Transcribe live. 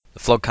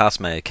Flogcast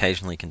may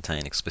occasionally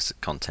contain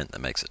explicit content that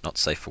makes it not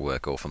safe for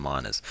work or for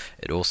minors.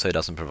 It also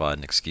doesn't provide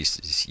an excuse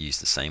to use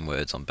the same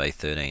words on Bay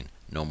 13.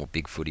 Normal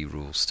big footy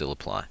rules still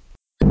apply.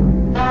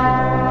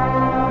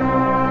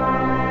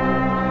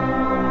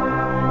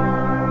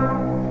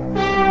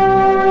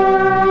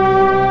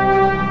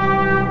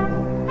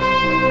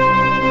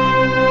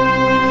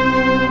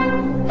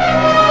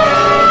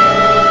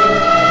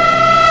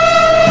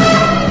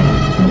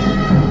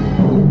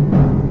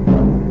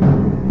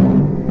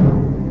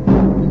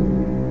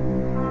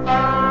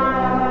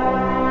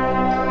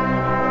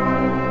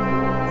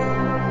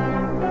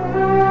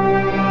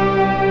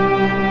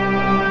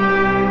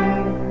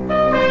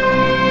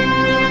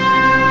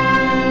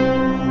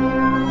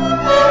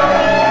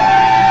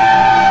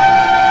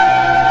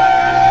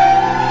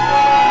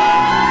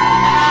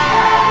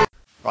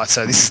 Right,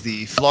 so this is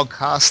the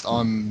Flogcast.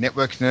 I'm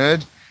Network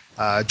Nerd.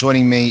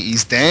 Joining me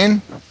is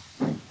Dan.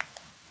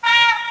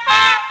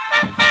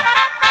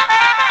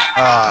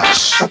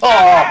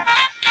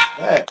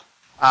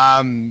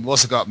 We've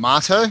also got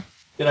Marto.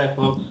 G'day,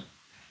 folks.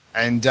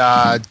 And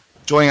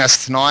joining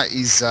us tonight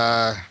is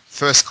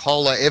first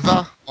COLA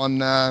ever on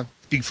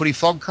Big Footy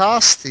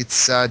Flogcast.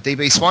 It's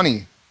Db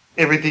Swannie.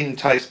 Everything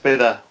tastes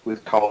better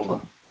with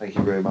cola. Thank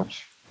you very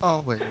much.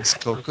 Always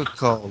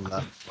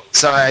Coca-Cola.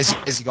 So as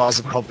you guys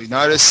have probably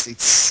noticed,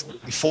 it's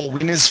the 4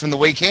 winners from the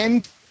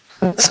weekend.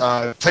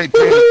 So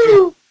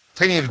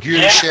plenty of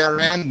gear to share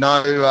around.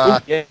 No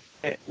Teach.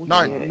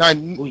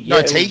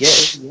 No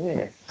Teach.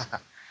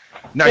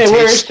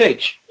 Where is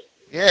Teach?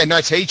 Yeah,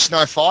 no Teach, no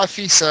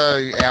Fyfie.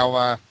 So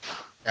our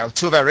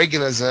two of our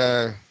regulars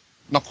are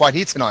not quite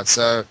here tonight.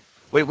 So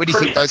where do you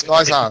think those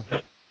guys are?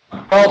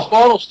 Well, it's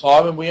finals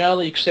time, and we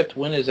only accept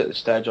winners at this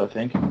stage, I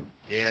think.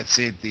 Yeah, that's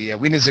it. The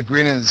winners are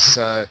grinners.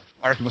 So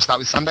I reckon we'll start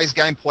with Sunday's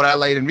game, Port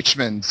Adelaide and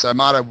Richmond. So,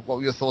 Marto, what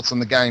were your thoughts on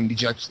the game?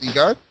 Did you actually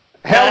go?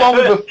 How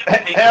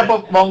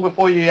long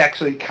before you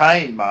actually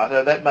came,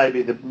 Marta? That may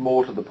be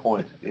more to the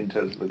point in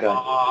terms of the game.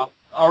 I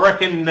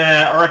reckon.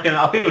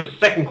 I think it was the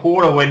second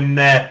quarter when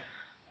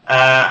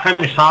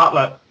Hamish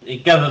Hartlett he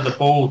gathered the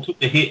ball, took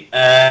the hit,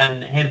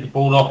 and headed the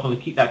ball off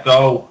and kicked that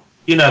goal.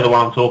 You know the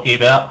one I'm talking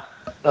about.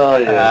 Oh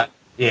yeah.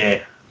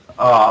 Yeah.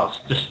 Oh,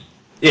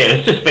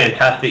 it's just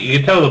fantastic. You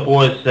can tell the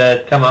boys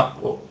come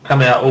out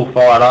all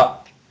fired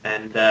up,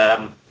 and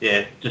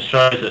just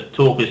shows that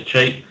talk is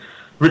cheap.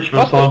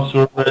 Richmond clubs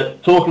were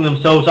talking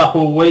themselves up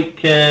all week,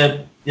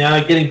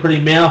 getting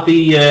pretty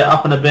mouthy,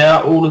 up and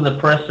about, all in the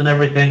press and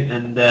everything,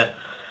 and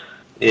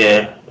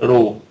it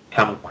all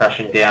come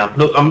crashing down.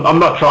 Look, I'm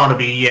not trying to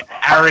be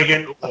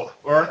arrogant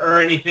or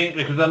anything,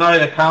 because I know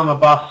the karma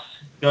bus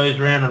goes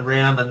round and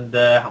round, and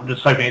I'm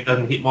just hoping it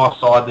doesn't hit my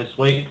side this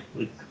week.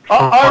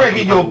 I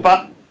reckon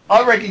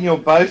you're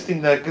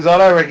boasting that, because I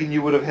don't reckon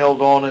you would have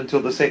held on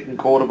until the second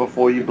quarter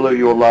before you blew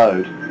your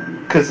load,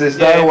 because there's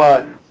no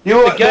way. There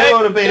would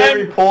have been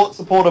every Port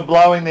supporter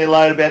blowing their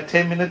load about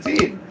 10 minutes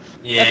in.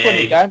 Yeah, that's when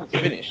the game was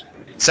finished.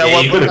 So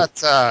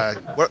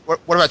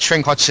what about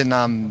Trent Cotchin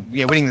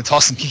winning the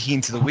toss and kicking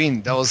into the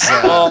wind? That was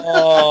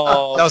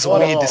a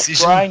weird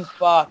decision. Brain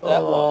fart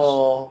that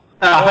was.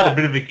 I had a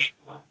bit of a kick.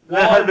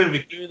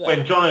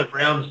 When John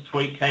Brown's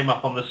tweet came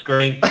up on the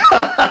screen.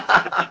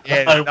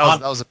 Yeah,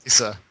 that was a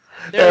pisser.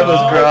 That was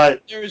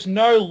great. There is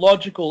no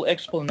logical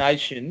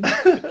explanation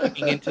for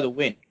kicking into the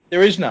wind.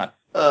 There is none.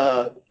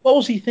 What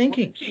was he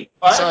thinking?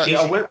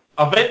 I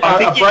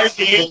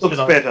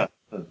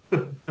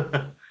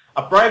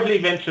bravely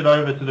ventured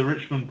over to the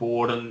Richmond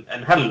board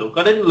and had a look.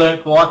 I didn't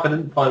lurk like, I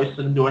didn't post, I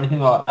didn't do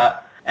anything like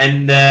that.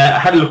 And I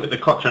had a look at the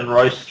Cochin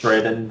Roast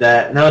thread, and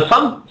there were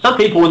some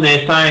people in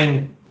there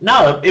saying,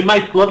 no, it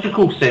makes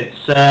logical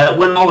sense.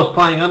 When I was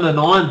playing under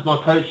nines, my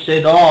coach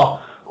said,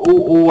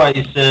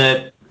 always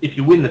if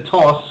you win the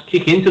toss,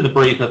 kick into the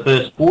breeze in the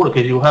first quarter,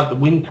 because you'll have the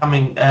wind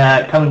coming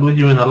with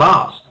you in the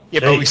last. Yeah,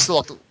 but we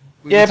still have to...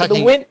 But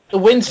the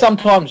wind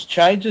sometimes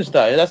changes,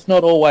 though. That's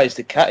not always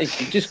the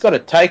case. You just got to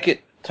take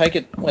it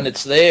when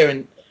it's there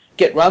and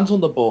get runs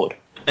on the board.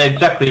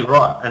 Exactly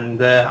right, and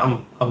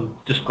I'm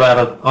just glad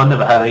I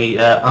never had any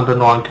under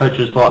nine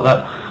coaches like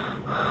that.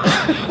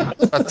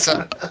 But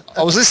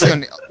I was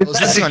listening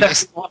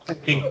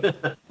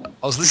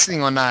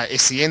on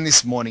SEN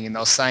this morning, and they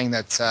were saying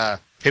that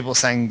people were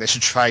saying they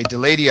should trade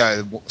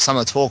Deledio. Some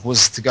of the talk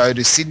was to go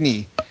to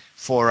Sydney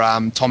for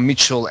Tom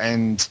Mitchell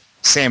and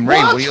Sam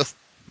Reid.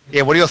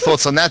 What are your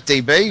thoughts on that,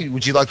 DB?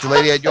 Would you like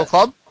Deledio at your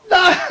club?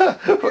 No,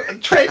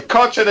 Trent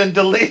Cotchin and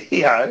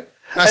Deledio.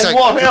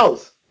 What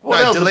else?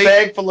 What else? A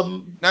bag full of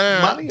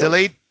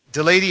money?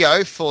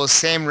 Deledio for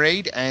Sam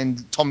Reid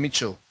and Tom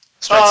Mitchell.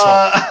 Straight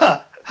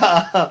swap.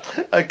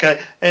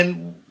 Okay,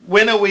 and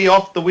when are we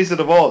off the Wizard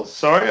of Oz?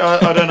 Sorry,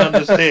 I don't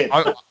understand.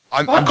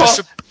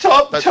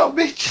 Tom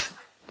Mitchell.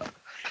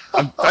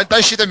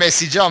 Don't shoot the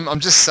message. I'm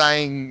just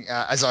saying,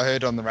 as I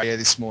heard on the radio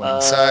this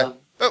morning.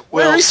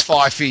 Where is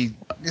Fyfie?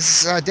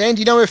 Dan,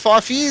 do you know where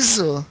Fyfie is?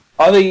 Or?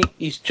 I think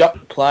he's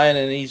just playing,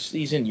 and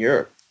he's in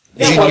Europe.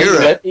 He's in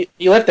Europe.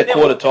 He left at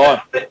quarter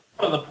time.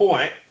 The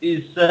point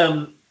is,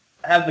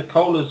 have the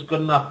Colas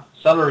got enough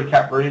salary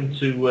cap room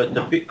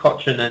to fit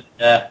Cochin and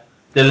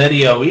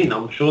Deledio in,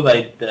 I'm sure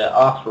they'd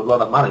ask for a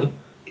lot of money.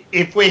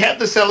 If we had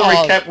the salary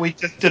cap, we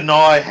just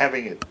deny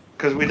having it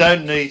because we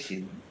don't need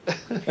him.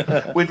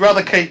 We'd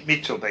rather keep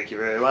Mitchell, thank you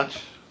very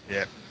much.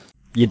 Yeah.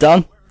 You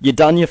done? You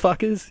done, you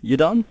fuckers? You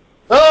done?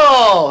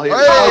 Oh, here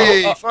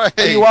we go.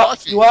 Hey,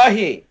 You are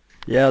here.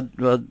 Yeah,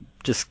 well,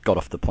 just got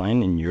off the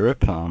plane in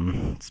Europe.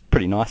 It's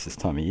pretty nice this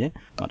time of year.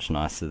 Much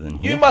nicer than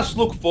here. You must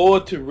look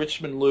forward to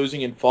Richmond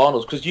losing in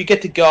finals because you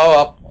get to go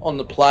up on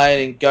the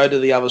plane and go to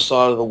the other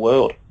side of the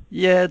world.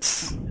 Yeah,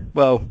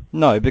 well,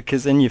 no,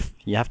 because then you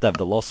have to have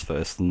the loss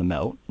first and the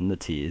melt and the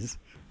tears.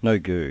 No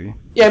goo.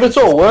 Yeah, but it's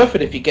all worth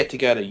it if you get to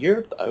go to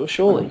Europe, though,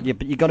 surely. Yeah,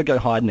 but you got to go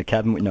hide in a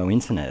cabin with no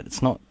internet.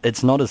 It's not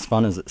as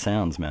fun as it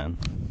sounds, man.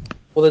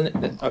 Well,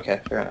 then okay,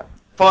 fair enough.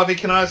 Fyfie,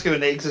 can I ask you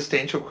an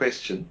existential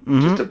question?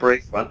 Just a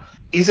brief one.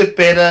 Is it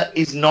better?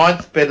 Is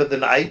 9th better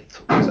than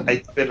 8th, or is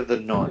 8th better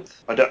than 9th?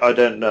 I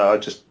don't know. I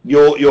just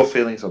your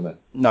feelings on that.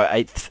 No,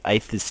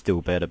 8th is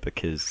still better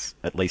because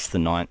at least the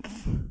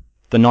 9th.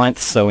 The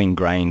 9th's so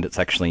ingrained, it's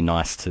actually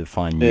nice to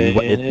find new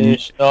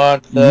ways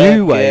to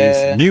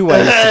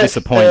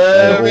disappoint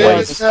are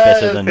always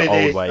better than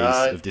old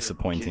ways of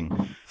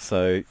disappointing.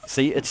 So,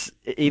 see, it's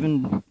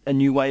even a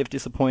new way of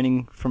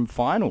disappointing from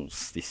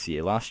finals this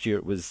year. Last year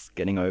it was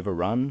getting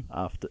overrun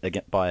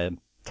by a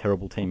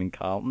terrible team in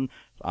Carlton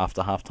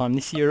after halftime.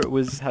 This year it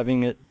was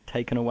having it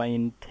taken away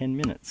in 10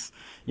 minutes.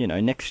 You know,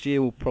 next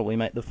year we'll probably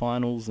make the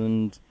finals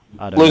and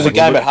lose a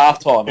game at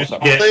halftime or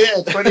something.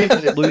 Yeah, 20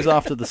 minutes. Lose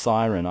after the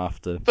siren,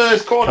 after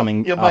First quarter,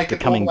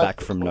 coming back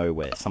from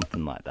nowhere,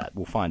 something like that.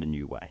 We'll find a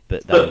new way.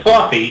 But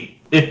Fyfie,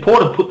 if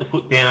Port had put the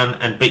foot down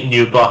and beaten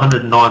you by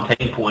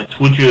 119 points,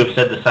 would you have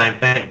said the same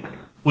thing?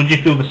 Would you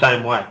feel the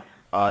same way?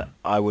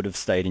 I would have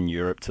stayed in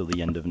Europe till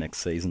the end of next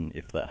season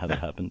if that had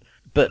happened.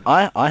 But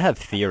I have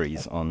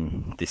theories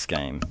on this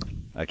game.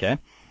 Okay,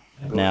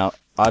 now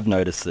I've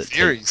noticed that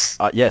theories.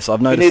 Yes, I've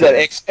We noticed need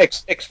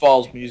that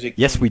X-Files music.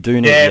 Yes, we do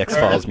need the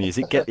X-Files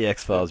music. Get the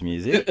X-Files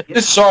music.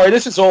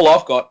 This is all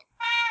I've got.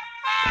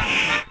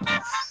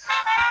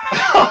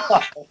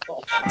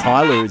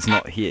 Tyler is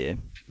not here.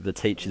 The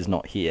teacher's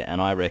not here,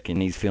 and I reckon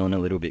he's feeling a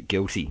little bit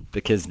guilty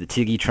because the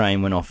Tiggy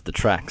Train went off the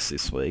tracks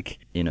this week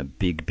in a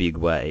big, big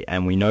way,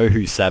 and we know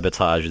who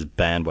sabotages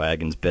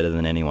bandwagons better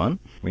than anyone.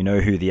 We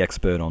know who the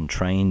expert on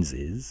trains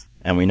is,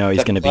 and we know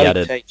he's going to be at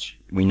it.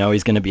 We know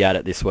he's going to be at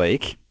it this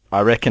week.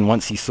 I reckon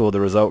once he saw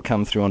the result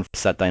come through on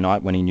Saturday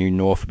night when he knew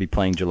North would be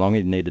playing Geelong,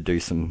 he'd need to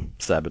do some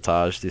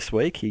sabotage this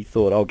week. He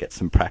thought, I'll get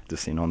some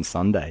practice in on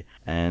Sunday.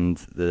 And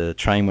the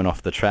train went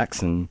off the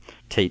tracks and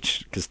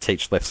because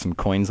Teach left some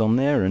coins on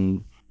there,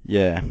 and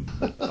yeah,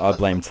 I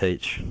blame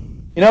Teach.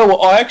 You know what,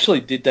 I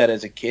actually did that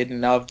as a kid,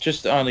 and I've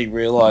just only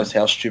realised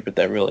how stupid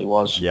that really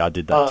was. Yeah, I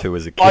did that too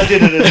as a kid. I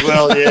did it as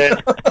well,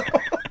 yeah.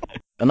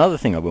 Another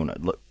thing I will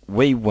note, look,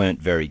 we weren't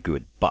very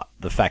good, but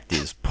the fact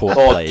is, Port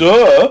played...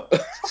 Duh!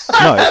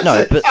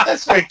 No, but...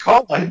 That's very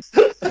common.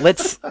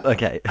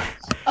 Okay,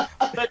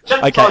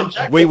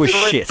 we were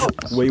shit.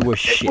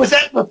 Was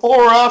that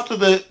before or after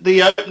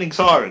the opening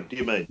siren, do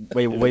you mean?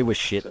 We were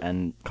shit,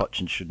 and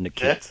Cochin shouldn't have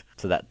kicked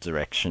to that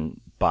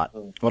direction. But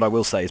what I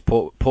will say is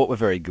Port were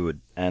very good,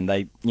 and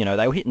they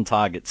were hitting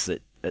targets at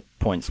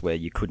points where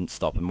you couldn't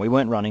stop them. We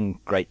weren't running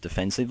great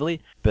defensively,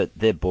 but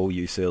their ball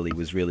use early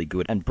was really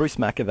good. And Bruce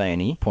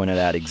McAvaney pointed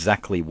out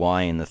exactly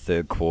why in the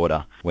third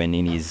quarter, when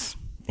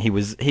he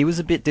was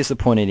a bit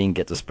disappointed he didn't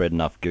get to spread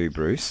enough goo,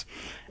 Bruce.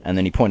 And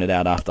then he pointed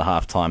out after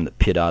half-time that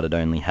Pittard had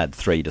only had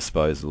 3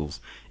 disposals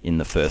in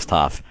the first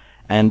half.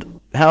 And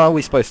how are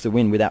we supposed to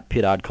win without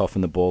Pittard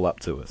coughing the ball up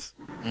to us?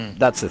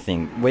 That's the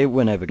thing. We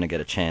were never going to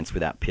get a chance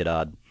without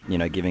Pittard,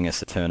 giving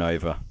us a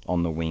turnover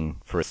on the wing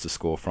for us to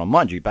score from.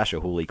 Mind you, Basher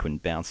Hooley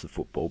couldn't bounce the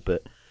football,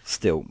 but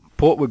still,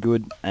 Port were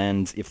good,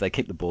 and if they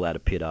keep the ball out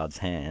of Pittard's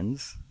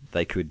hands,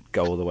 they could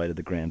go all the way to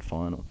the grand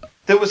final.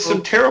 There was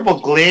some terrible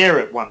glare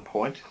at one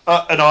point,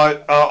 and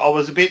I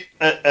was a bit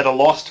at a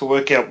loss to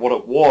work out what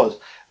it was,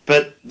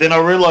 but then I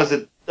realised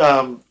that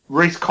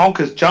Reece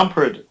Conker's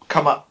jumper had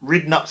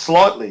ridden up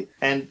slightly,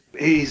 and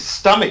his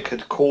stomach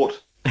had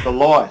caught the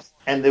light,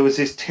 and there was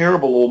this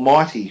terrible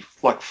almighty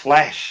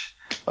flash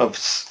of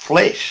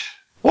flesh.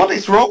 What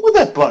is wrong with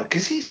that bloke? How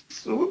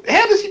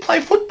does he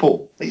play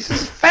football? He's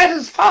as fat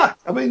as fuck.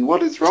 I mean,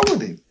 what is wrong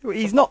with him?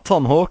 He's not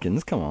Tom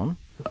Hawkins, come on.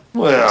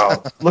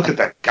 Well, look at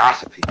that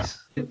gut of his.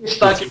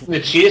 Stuck in the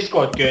cheer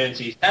squad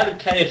Guernseys. How did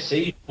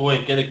KFC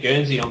boy get a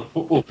Guernsey on the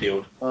football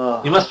field?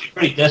 You must be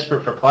pretty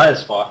desperate for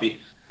players, Fyfie.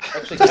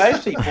 Actually,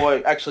 KFC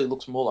boy actually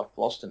looks more like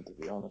Floston, to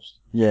be honest.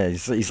 Yeah,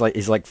 he's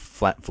like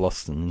flat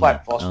Floston.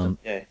 Flat Floston,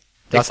 yeah.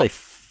 Did I say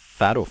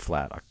fat or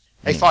flat?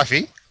 Hey,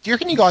 Fyfie, do you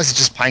reckon you guys are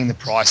just paying the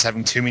price,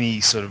 having too many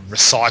sort of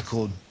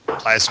recycled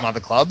players from other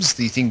clubs?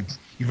 Do you think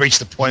you've reached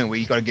the point where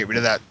you've got to get rid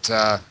of that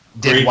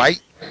dead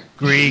weight?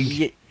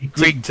 Greg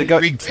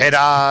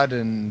Pettard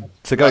and...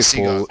 To go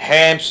for...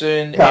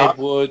 Hampson,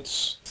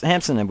 Edwards...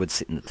 Hampson and Edwards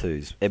sit in the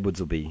twos. Edwards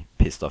will be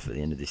pissed off at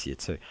the end of this year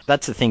too.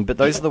 That's the thing, but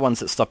those are the ones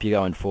that stop you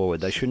going forward.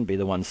 They shouldn't be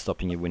the ones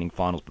stopping you winning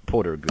finals, but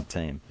Port are a good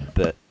team.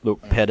 But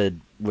look, Pettard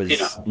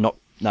was not...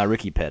 No,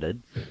 Ricky Pettard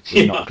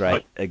was not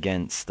great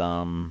against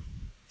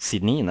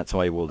Sydney, and that's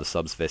why he wore the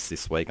subs vest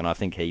this week, and I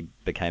think he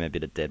became a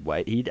bit of dead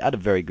weight. He'd had a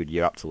very good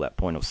year up till that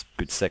point, or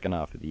good second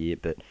half of the year,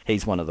 but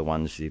he's one of the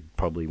ones you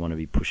probably want to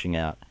be pushing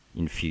out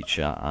in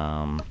future.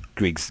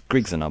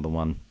 Griggs another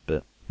one,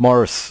 but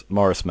Morris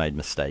made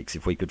mistakes.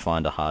 If we could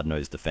find a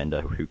hard-nosed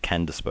defender who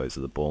can dispose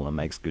of the ball and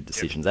makes good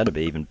decisions, that'd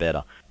be even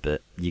better.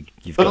 But you've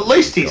But got at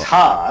least he's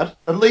hard.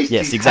 At least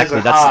yes, he exactly.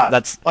 has a heart.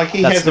 That's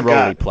has the a role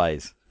go. he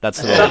plays. That's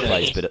the role he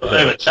plays. But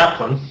Over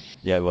Chaplin.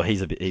 yeah, well,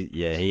 he's a bit. He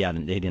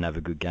didn't have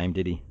a good game,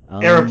 did he?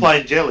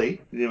 Aeroplane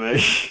jelly, you mean?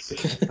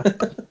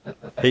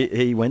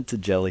 he went to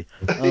jelly.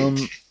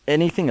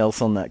 Anything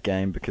else on that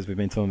game? Because we've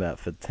been talking about it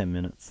for 10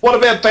 minutes. What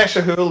about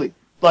Basher Hurley?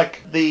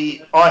 Like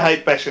the I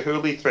hate Basher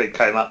Hurley thread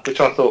came up, which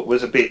I thought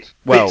was a bit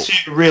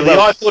really.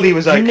 I thought he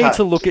was okay. You need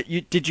to look at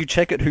you. Did you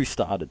check it? Who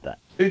started that?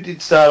 Who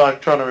did start? I'm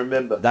trying to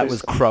remember. That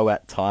was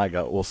Croat Tiger,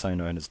 also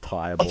known as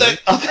Tyre Boy.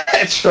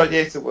 That's right.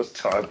 Yes, it was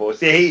Tyre Boy.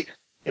 Yeah, he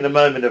in a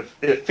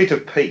fit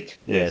of pique.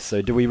 Yes. Yeah.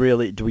 So do we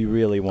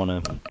really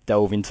want to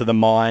delve into the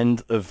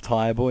mind of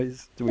Tyre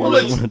Boys? Do we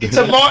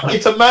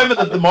it's a moment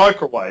of the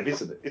microwave,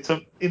 isn't it?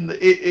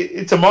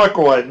 It's a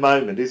microwave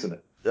moment, isn't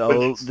it?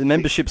 Oh, the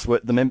membership's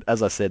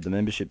as I said, the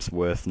membership's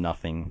worth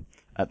nothing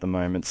at the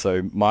moment.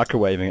 So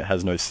microwaving it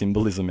has no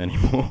symbolism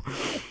anymore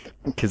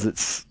because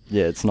it's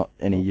not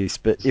any use.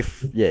 But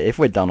if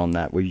we're done on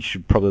that, we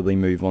should probably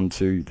move on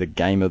to the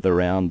game of the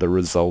round, the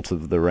result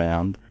of the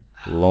round.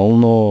 Lol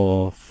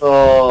North.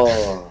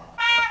 Oh.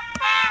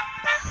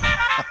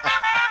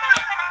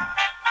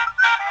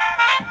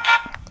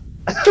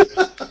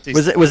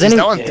 Was any?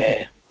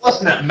 Yeah.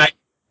 Wasn't that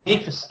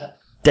magnificent?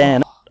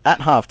 Dan, at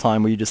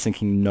halftime, were you just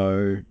thinking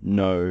no?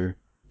 No,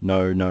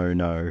 well,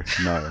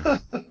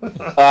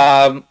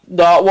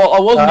 I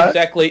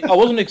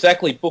wasn't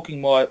exactly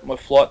booking my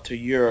flight to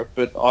Europe,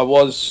 but I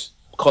was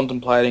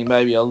contemplating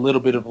maybe a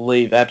little bit of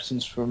leave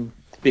absence from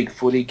big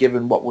footy,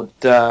 given what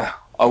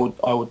I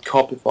would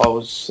cop if I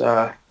was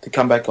to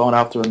come back on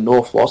after a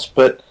North loss.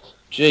 But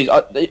geez,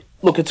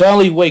 look, it's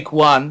only week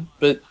one,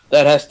 but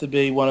that has to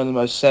be one of the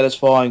most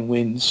satisfying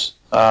wins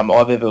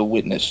I've ever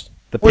witnessed.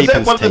 Was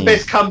that one of the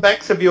best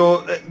comebacks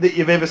that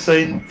you've ever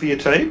seen for your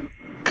team?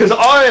 Because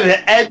I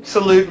had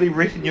absolutely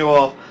written you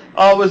off.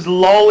 I was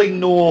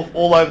lolling North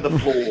all over the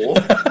floor.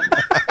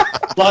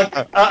 Like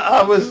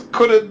I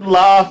couldn't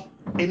laugh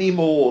any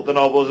more than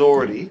I was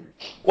already.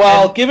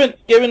 Well,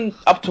 given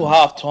up to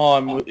half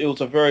time, it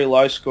was a very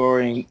low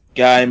scoring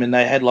game, and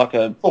they had like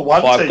a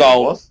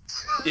 5-goal.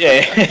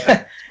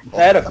 Yeah, they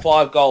had a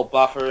 5-goal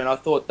buffer, and I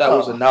thought that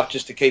was enough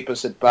just to keep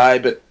us at bay.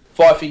 But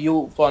Fyfie,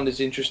 you'll find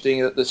this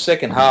interesting that the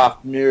second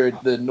half mirrored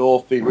the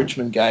North v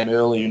Richmond game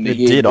earlier in the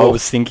year. It did. I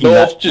was thinking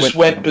North just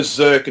went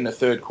berserk in the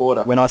third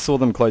quarter. When I saw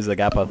them close the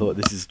gap, I thought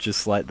this is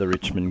just like the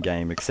Richmond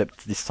game,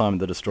 except this time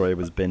the destroyer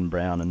was Ben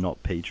Brown and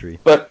not Petrie.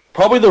 But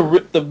probably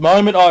the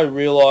moment I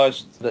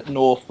realised that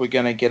North were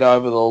going to get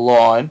over the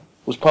line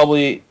was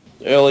probably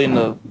early in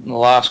the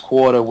last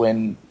quarter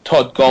when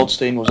Todd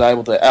Goldstein was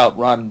able to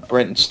outrun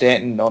Brenton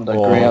Stanton on the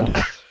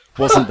ground.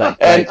 Wasn't that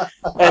great?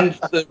 and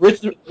the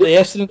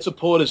Essendon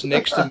supporters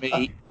next to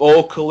me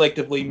all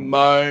collectively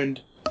moaned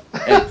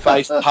and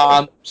face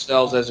palmed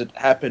themselves as it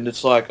happened.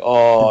 It's like,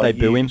 oh... Did they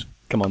boo him?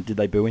 Come on, did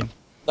they boo him?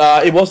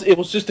 It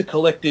was just a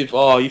collective,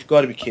 oh, you've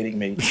got to be kidding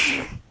me.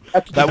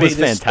 That was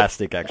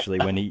fantastic, actually,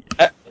 when he...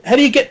 How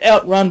do you get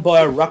outrun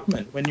by a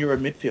ruckman when you're a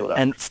midfielder?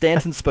 And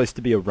Stanton's supposed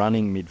to be a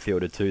running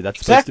midfielder too. That's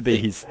supposed to be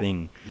his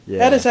thing.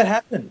 Yeah. How does that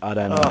happen? I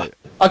don't know.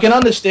 I can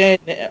understand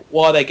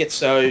why they get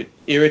so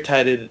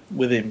irritated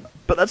with him.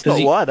 But that's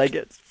not why. They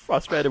get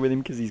frustrated with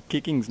him because his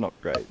kicking's not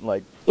great.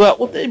 Like, but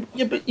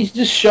he's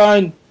just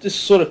shown this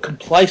sort of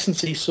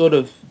complacency, sort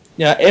of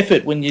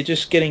effort when you're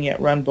just getting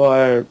outrun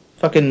by a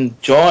fucking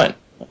giant.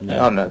 Yeah.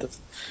 I don't know.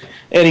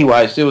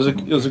 Anyways, it was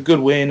a good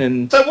win.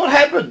 And so what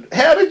happened?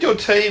 How did your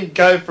team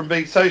go from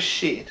being so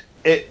shit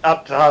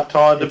up to half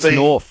time to be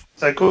North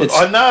so good?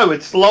 I know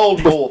it's low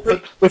North,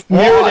 but we've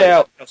mirrored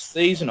our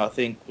season, I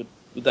think, with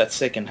that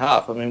second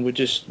half. I mean, we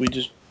just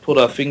put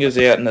our fingers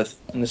out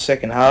in the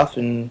second half,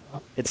 and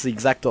it's the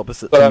exact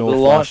opposite to North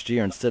last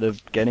year. Instead of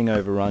getting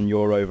overrun,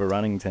 you're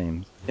overrunning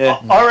teams.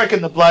 Yeah, I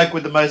reckon the bloke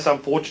with the most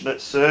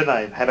unfortunate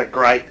surname had a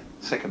great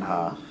second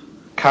half,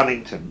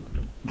 Cunnington.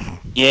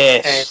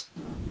 Yes.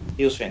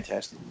 He was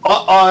fantastic.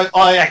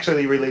 I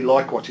actually really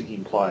like watching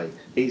him play.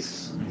 He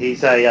has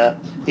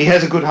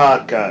a good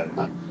hard go,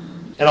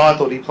 and I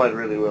thought he played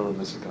really well in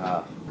the second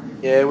half.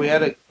 Yeah, we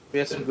had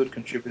some good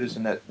contributors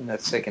in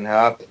that second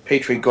half.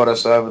 Petrie got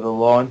us over the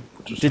line,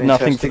 which was did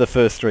fantastic. Nothing for the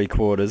first 3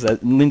 quarters.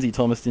 Lindsay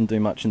Thomas didn't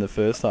do much in the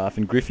first half,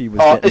 and Griffey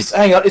was.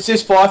 Hang on, is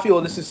this Fyfie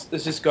or is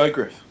this Go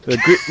Griff?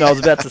 No, I was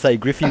about to say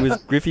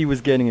Griffey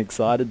was getting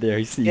excited there.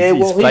 His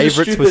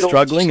favourites were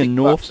struggling and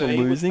North were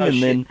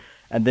losing,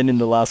 and then in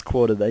the last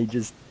quarter they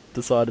just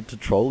decided to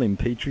troll him.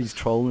 Petrie's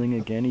trolling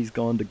again. He's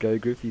gone to Go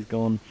Griff. He's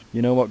gone,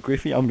 you know what,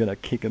 Griffey, I'm going to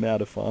kick him out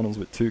of finals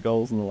with 2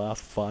 goals in the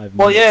last 5 minutes.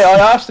 Well, yeah,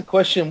 I asked the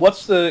question,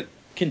 what's the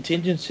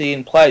contingency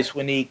in place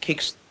when he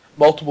kicks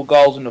multiple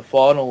goals in the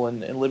final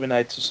and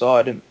eliminates the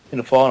side in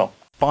the final?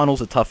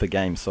 Finals are tougher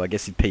games, so I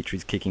guess if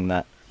Petrie's kicking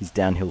that, his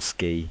downhill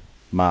ski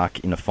mark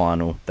in a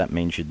final, that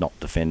means you're not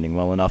defending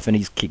well enough, and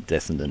he's kicked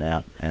Essendon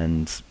out,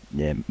 and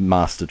yeah,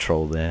 master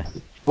troll there.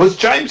 Was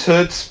James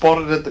Hird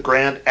spotted at the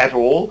ground at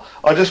all?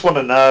 I just want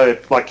to know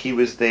if, like, he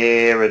was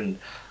there and,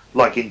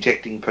 like,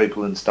 injecting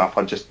people and stuff.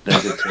 I just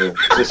needed to,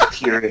 just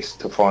curious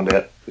to find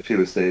out if he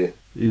was there.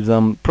 He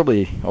was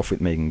probably off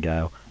with Megan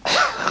Gale.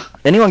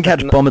 Anyone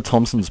catch Bomber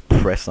Thompson's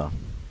presser?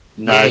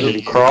 No, did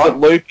he cry?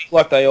 Loopy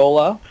like they all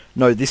are.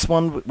 No, this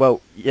one,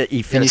 well, yeah,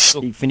 he finished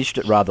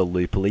it rather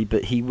loopily,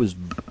 but he was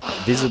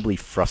visibly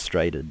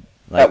frustrated.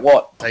 Like, At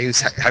what? He was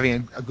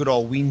having a good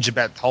old whinge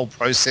about the whole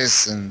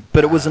process, and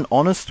but it was an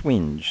honest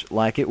whinge.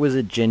 Like, it was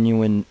a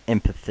genuine,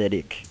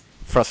 empathetic,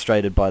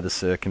 frustrated by the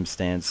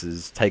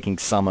circumstances, taking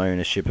some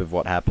ownership of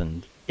what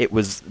happened. It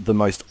was the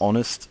most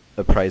honest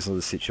appraisal of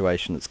the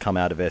situation that's come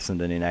out of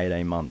Essendon in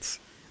 18 months,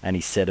 and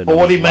he said it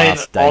on his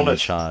last day in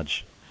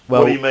charge.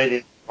 Well, What do you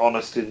mean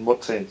honest in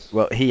what sense?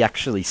 Well, he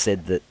actually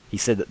said that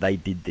they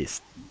did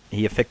this.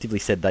 He effectively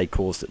said they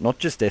caused it. Not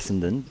just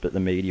Essendon, but the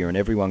media and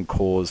everyone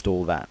caused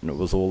all that. And it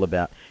was all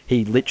about...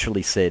 He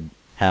literally said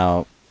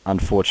how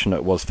unfortunate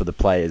it was for the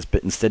players,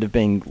 but instead of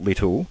being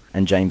Little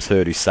and James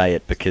Hird who say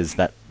it because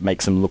that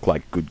makes them look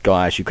like good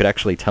guys, you could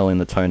actually tell in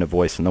the tone of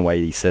voice and the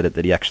way he said it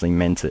that he actually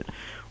meant it,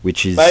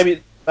 which is...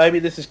 Maybe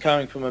this is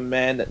coming from a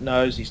man that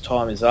knows his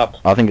time is up.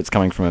 I think it's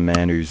coming from a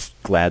man who's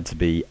glad to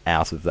be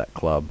out of that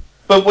club.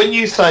 But when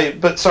you say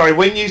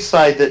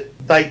that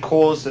they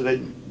caused it,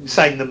 you're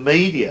saying the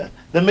media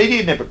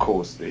never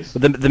caused this.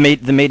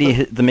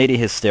 The media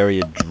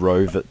hysteria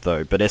drove it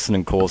though, but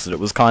Essendon caused it. It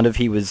was kind of,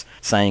 he was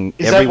saying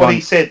Is everyone... that what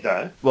he said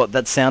though? Well,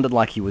 that sounded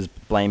like he was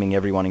blaming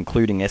everyone,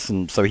 including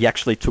Essendon, so he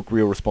actually took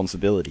real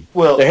responsibility.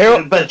 Well, the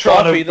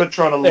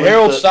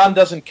Herald Sun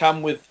doesn't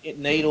come with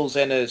needles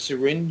and a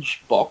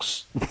syringe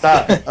box.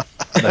 No,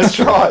 that's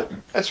right.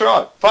 That's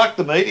right. Fuck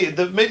the media.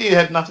 The media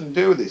had nothing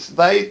to do with this.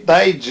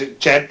 They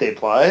jabbed their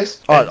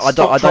players. I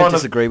don't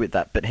disagree with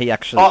that, but he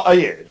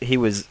actually he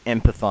was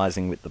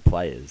empathising with the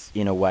players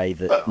in a way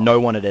that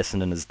no one at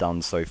Essendon has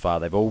done so far.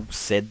 They've all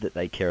said that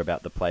they care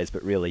about the players,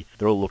 but really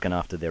they're all looking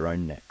after their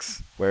own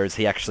necks. Whereas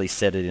he actually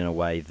said it in a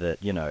way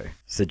that, you know,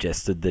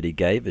 suggested that he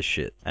gave a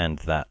shit and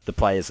that the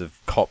players have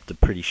copped a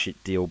pretty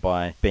shit deal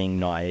by being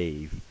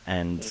naive,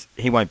 and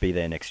he won't be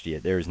there next year.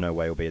 There is no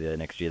way he'll be there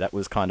next year. That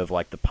was kind of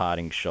like the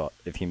parting shot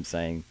of him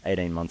saying,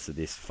 18 months of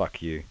this,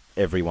 fuck you,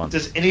 everyone.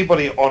 Does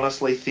anybody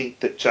honestly think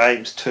that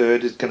James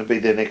Turd is going to be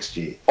there next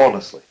year?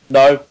 Honestly.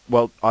 No.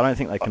 Well, I don't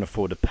think they can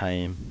afford to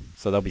pay him,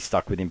 so they'll be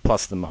stuck with him,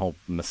 plus the whole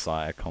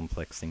Messiah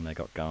complex thing they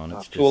got going.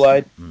 It's just...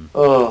 Kool-Aid.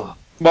 Oh.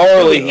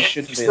 Morally, he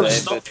shouldn't be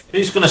there.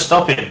 Who's going to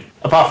stop him,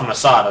 apart from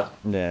Asada?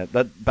 Yeah,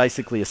 that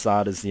basically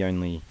Asada's the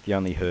only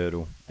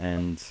hurdle,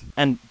 and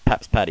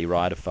perhaps Paddy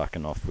Ryder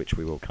fucking off, which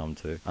we will come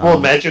to. Well,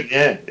 imagine,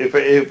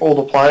 if all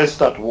the players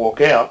start to walk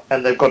out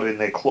and they've got it in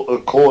their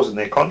clause in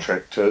their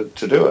contract to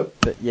do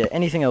it. But yeah,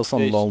 anything else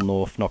on Lol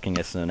North knocking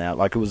Essendon out?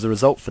 Like, it was a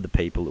result for the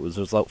people. It was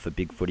a result for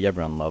Big Footy.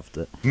 Everyone loved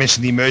it. You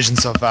mentioned the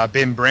emergence of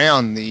Ben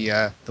Brown,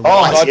 the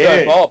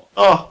Bob.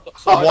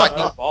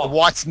 the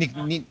Whites, Nick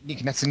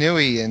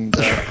Natanui, and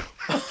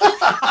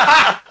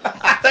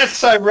that's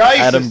so racist.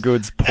 Adam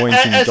Goods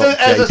pointing. As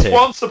a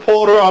Swan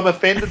supporter, I'm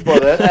offended by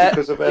that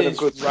because of Adam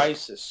Goods.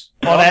 Racist.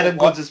 On Adam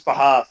Goods'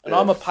 behalf. And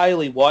I'm a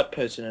paley white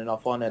person, and I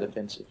find that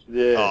offensive.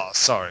 Yeah. Oh,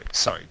 sorry,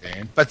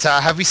 Dan. But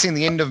have we seen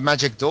the end of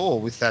Magic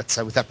Door with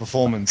that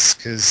performance?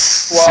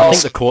 Because I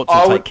think the courts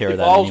will take care of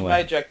that anyway. If I was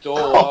Magic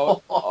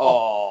Door,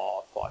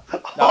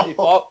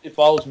 No, if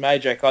I was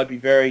Majak, I'd be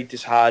very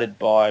disheartened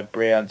by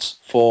Brown's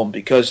form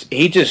because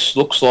he just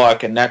looks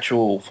like a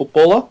natural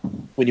footballer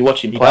when you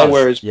watch him play,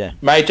 whereas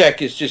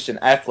Majak is just an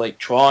athlete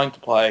trying to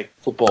play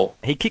football.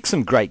 He kicked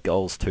some great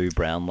goals too,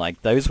 Brown.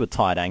 Like, those were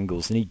tight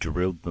angles and he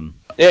drilled them.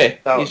 Yeah,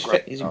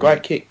 he's a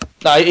great kick.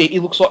 No,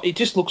 he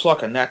just looks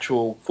like a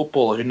natural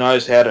footballer who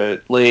knows how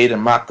to lead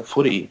and mark the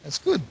footy. That's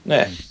good.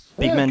 Yeah.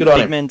 Big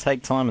men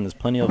take time, and there's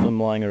plenty of them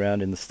lying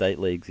around in the state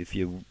leagues if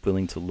you're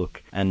willing to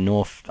look. And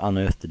North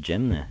unearthed a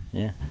gem there.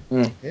 Yeah.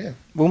 Yeah.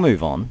 We'll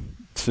move on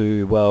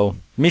to,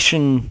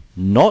 mission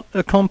not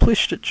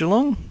accomplished at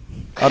Geelong?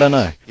 I don't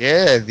know.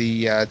 Yeah,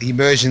 the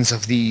emergence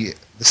of the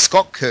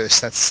Scott curse.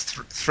 That's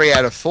 3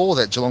 out of 4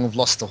 that Geelong have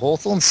lost to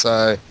Hawthorn.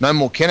 So no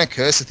more Kenner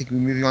curse. I think we're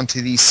moving on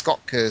to the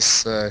Scott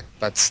curse.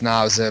 But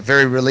no, it was a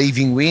very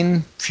relieving win.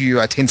 A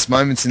few tense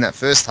moments in that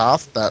first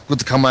half, but good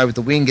to come over with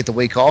the win, get the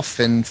week off,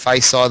 and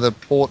face either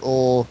Port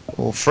or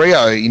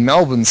Freo in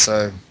Melbourne.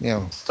 So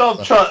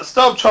Stop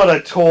trying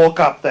to talk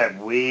up that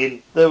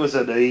win. That was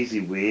an easy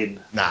win.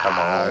 Nah, come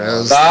on. it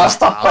was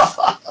tough.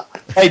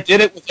 They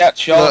did it without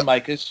shoulder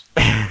makers.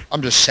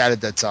 I'm just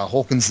shattered that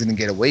Hawkins didn't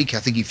get a week. I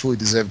think he fully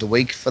deserved a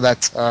week for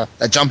that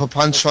jumper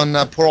punch on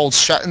poor old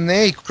Stratton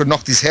there. He could have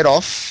knocked his head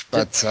off.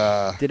 But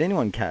did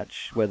anyone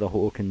catch whether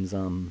Hawkins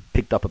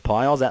picked up a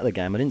pie? I was at the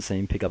game. I didn't see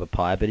him pick up a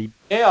pie, but he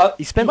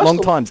spent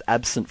long times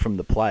absent from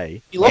the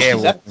play. He lost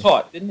his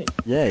appetite, didn't he?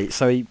 Yeah,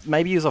 so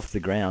maybe he was off the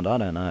ground. I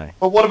don't know.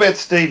 But what about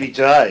Stevie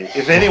J?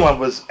 If anyone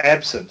was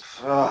absent,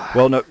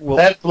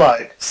 that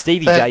bloke.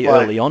 Stevie J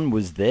early on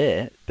was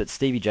there, but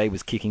Stevie J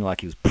was kicking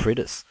like he was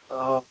Pritis.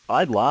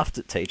 I laughed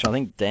at Teach. I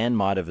think Dan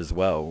might have as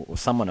well, or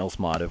someone else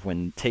might have,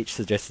 when Teach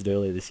suggested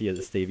earlier this year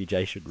that Stevie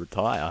J should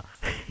retire.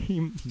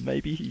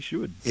 Maybe he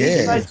should.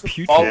 Yeah. He made some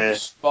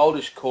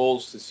boldish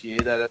calls this year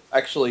that are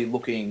actually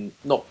looking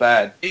not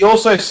bad. He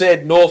also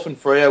said North and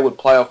Freo would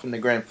play off in the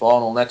grand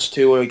final, and that's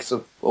 2 weeks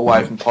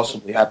away from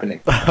possibly happening.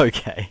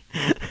 Okay.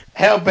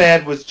 How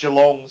bad was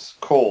Geelong's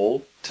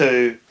call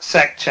to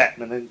sack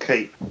Chapman and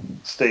keep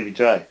Stevie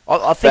J?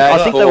 I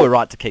think they were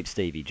right to keep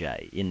Stevie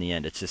J. In the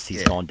end, it's just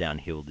he's gone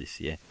downhill this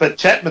year. But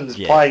Chapman's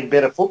playing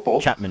better football.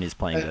 Chapman is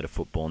playing better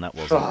football, and that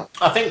wasn't...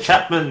 I think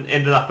Chapman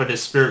ended up at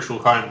his spiritual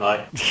home,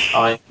 though.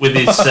 I mean, with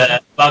his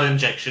blood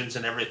injections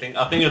and everything.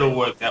 I think it'll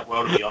work out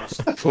well, to be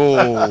honest.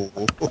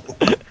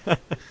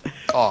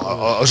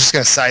 I was just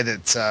going to say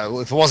that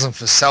if it wasn't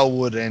for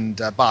Selwood and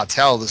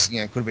Bartel, this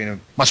could have been a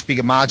much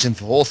bigger margin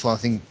for Hawthorn. I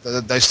think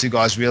those two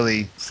guys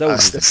really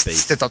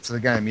stepped up to the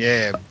game.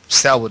 Yeah,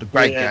 Selwood, a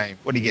great game.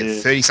 What did he get?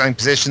 30-something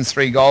possessions,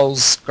 3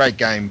 goals. Great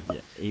game.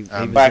 Yeah, he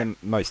was their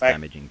most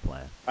damaging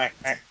player.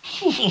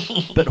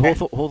 But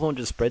Hawthorn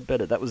just spread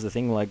better. That was the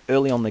thing. Like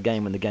early on the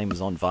game, when the game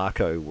was on,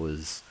 Varco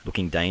was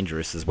looking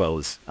dangerous as well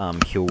as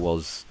Hill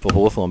was for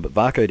Hawthorn. But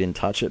Varco didn't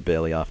touch it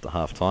barely after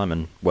half time,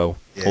 and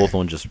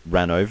Hawthorn just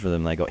ran over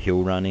them. They got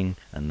Hill running,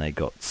 and they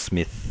got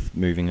Smith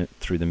moving it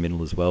through the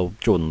middle as well.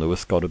 Jordan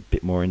Lewis got a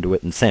bit more into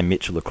it, and Sam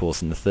Mitchell, of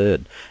course, in the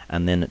third.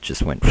 And then it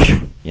just went.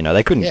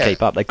 They couldn't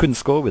keep up. They couldn't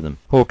score with them.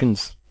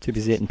 Hawkins too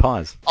busy eating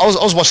pies. I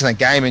was watching that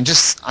game, and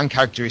just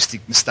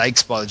uncharacteristic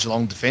mistakes by the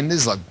Geelong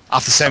defenders. Like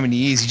after so many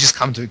years, you just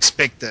come to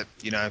expect that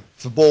if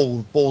the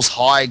ball's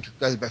high,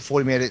 goes about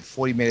 40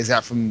 metres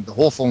out from the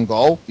Hawthorn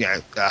goal.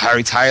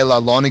 Harry Taylor,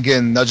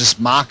 Lonergan, they'll just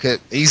mark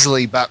it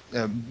easily. But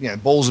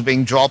balls are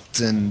being dropped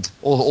and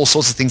all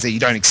sorts of things that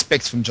you don't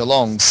expect from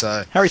Geelong.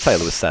 So Harry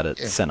Taylor was sat at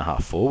centre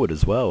half forward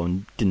as well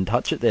and didn't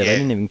touch it there. They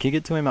didn't even kick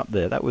it to him up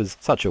there. That was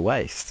such a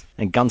waste.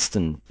 And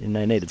Gunston,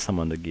 they needed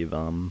someone to give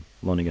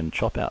Lonergan a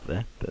chop out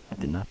there, but it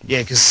didn't happen.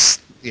 Yeah, because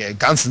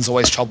Gunston's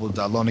always troubled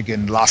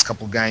Lonergan the last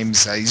couple of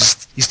games.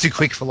 He's too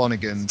quick for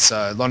Lonergan,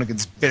 so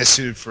Lonergan's better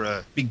suited for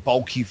a big,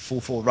 bulky full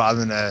forward rather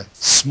than a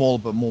smaller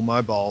but more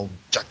mobile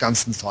Jack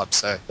Gunston type.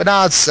 So, but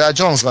no, it's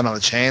Geelong's got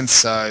another chance.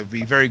 So it'll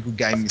be a very good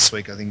game this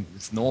week, I think,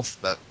 with North.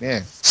 But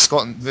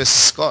Scott versus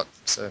Scott.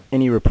 So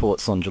any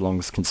reports on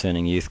Geelong's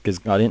concerning youth? Because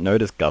I didn't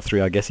notice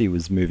Guthrie. I guess he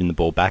was moving the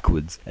ball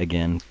backwards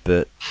again,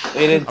 but he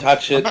didn't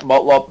touch it.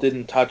 Motlop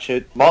didn't touch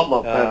it.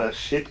 Motlop had a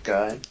shit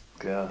game.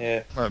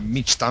 Yeah.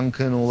 Mitch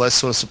Duncan, all those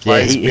sorts of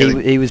players.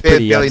 He was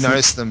pretty barely absent.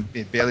 noticed them.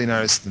 Barely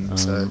noticed them.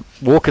 So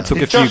Walker took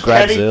a few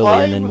grabs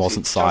early and then Was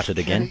wasn't it sighted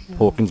Josh again. Kenny?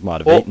 Hawkins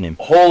might have eaten him.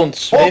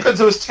 Hawkins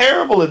was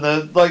terrible in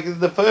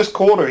the first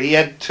quarter. He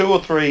had 2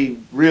 or 3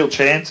 real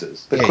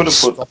chances that could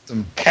have put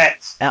them.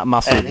 Cats.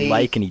 Out-muscled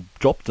Lake and he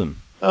dropped them.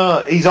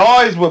 His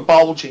eyes were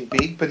bulging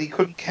big, but he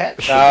couldn't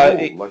catch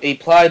the ball. He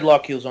played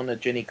like he was on a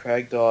Jenny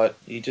Craig diet.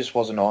 He just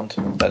wasn't on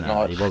to that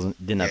night. He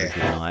didn't have a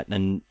good night.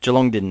 And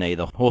Geelong didn't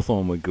either.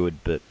 Hawthorn were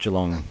good, but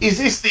Geelong... Is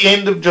this the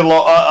end of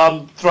Geelong?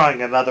 I'm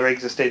throwing another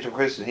existential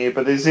question here,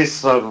 but is this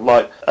sort of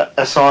like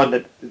a sign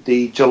that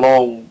the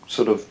Geelong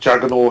sort of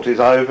juggernaut is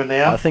over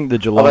now? I think the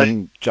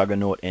Geelong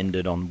juggernaut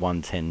ended on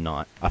 110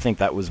 night. I think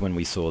that was when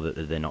we saw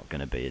that they're not going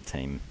to be a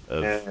team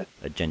of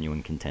a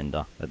genuine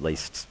contender, at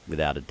least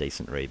without a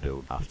decent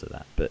rebuild after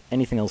that. But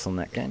anything else on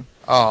that game?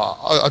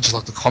 I'd just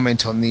like to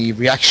comment on the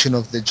reaction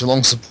of the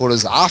Geelong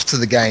supporters after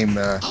the game,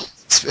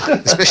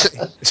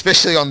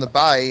 especially on the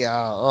Bay.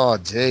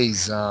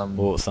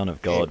 Son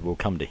of God, we'll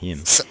come to him.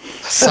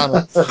 Son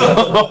of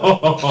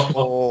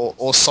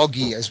or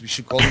Soggy, as we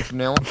should call him from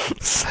now on.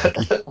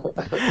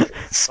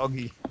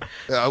 Soggy.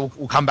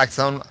 We'll come back to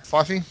that,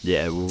 Fyfie?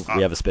 Yeah,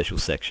 we have a special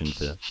section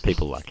for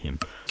people like him.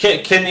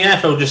 Can the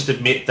AFL just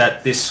admit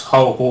that this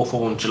whole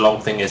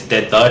Hawthorn-Geelong thing is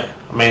dead, though?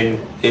 I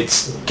mean,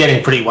 it's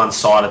getting pretty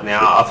one-sided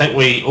now. I think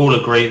we all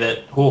agree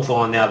that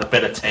Hawthorn are now the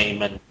better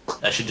team and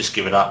they should just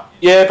give it up.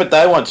 Yeah, but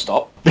they won't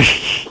stop.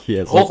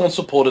 Yeah, Hawthorn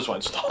supporters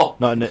won't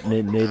stop. No,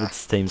 neither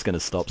team's going to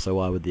stop, so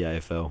why would the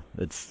AFL?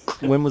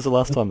 When was the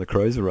last time the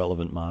Crows were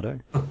relevant, Mardo?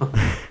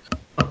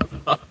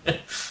 About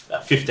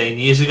 15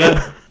 years ago.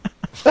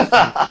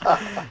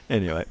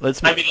 Anyway,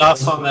 maybe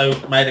last time they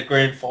made a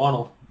grand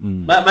final.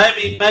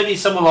 Maybe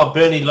someone like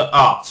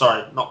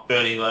not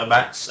Bernie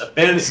Lomax.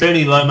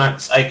 Bernie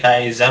Lomax,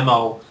 aka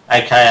Zamo,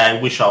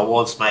 aka Wish I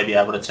Was, may be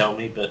able to tell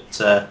me,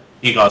 but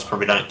you guys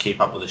probably don't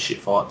keep up with the shit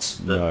fights.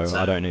 But, no,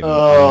 I don't even.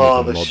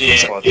 The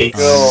shit fights.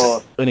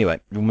 God. Anyway,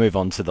 we'll move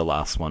on to the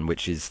last one,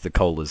 which is the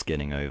Colas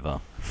getting over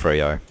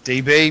Freo.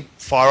 DB,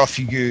 fire off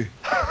you goo.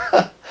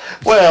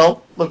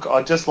 Well, look,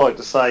 I'd just like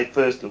to say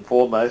first and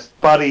foremost,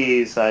 Buddy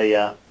is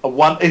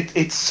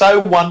it's so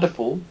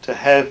wonderful to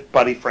have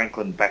Buddy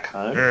Franklin back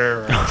home.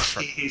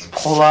 He's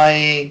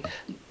playing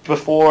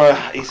before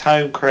his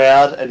home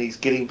crowd and he's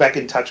getting back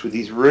in touch with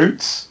his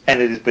roots,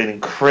 and it has been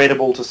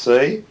incredible to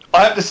see.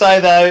 I have to say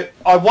though,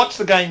 I watched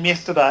the game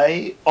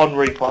yesterday on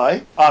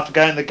replay after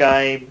going the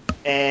game,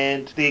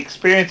 and the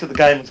experience of the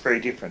game was very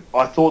different.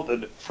 I thought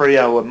that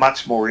Freo were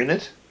much more in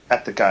it.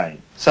 at the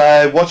game.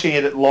 So watching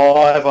it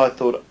live, I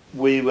thought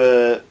we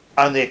were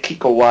only a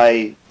kick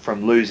away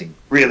from losing,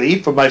 really,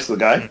 for most of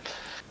the game.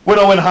 When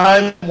I went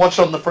home and watched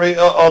on the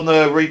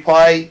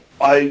replay,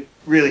 I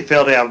really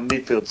felt our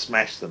midfield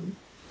smashed them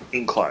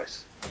in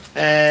close.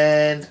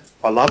 And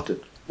I loved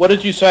it. What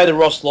did you say to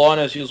Ross Lyon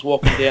as he was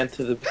walking down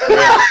to the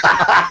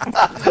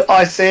ground?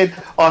 I said,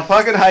 I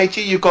fucking hate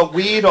you. You've got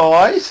weird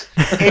eyes.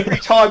 Every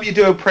time you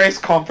do a press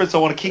conference, I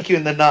want to kick you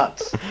in the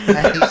nuts.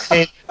 And he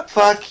said,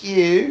 fuck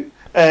you.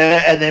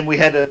 And then we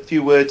had a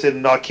few words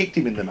and I kicked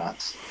him in the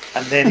nuts.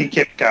 And then he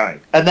kept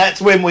going. And that's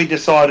when we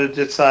decided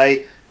to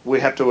say, we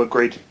have to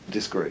agree to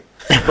disagree.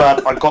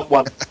 But I got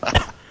one.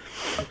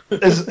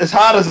 As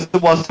hard as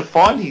it was to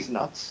find his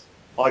nuts,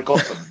 I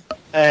got them.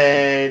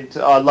 And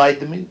I laid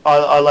them in.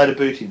 I laid a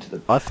boot into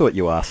them. I thought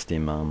you asked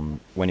him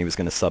when he was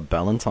going to sub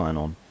Ballantyne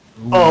on.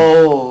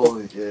 Oh,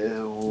 yeah.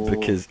 Oh.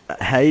 Because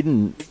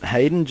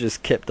Hayden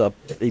just kept up.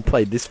 He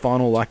played this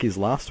final like his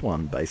last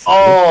one, basically.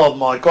 Oh,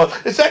 my God.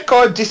 Has that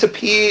guy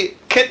disappeared?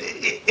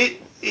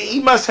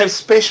 He must have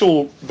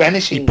special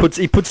vanishing...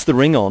 He puts the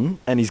ring on,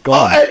 and he's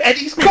gone. Oh, and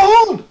he's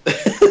gone!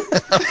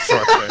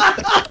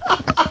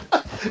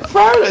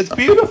 Frodo, it's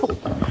beautiful.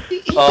 He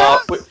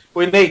does.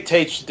 We need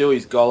Teach to do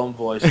his Gollum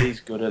voice. He's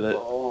good at it.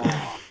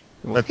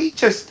 He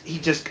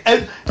just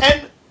and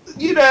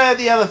you know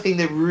the other thing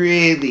that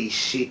really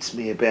shits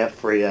me about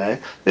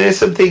Freo. There's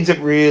some things that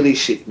really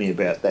shit me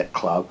about that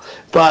club,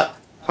 but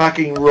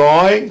fucking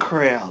Ryan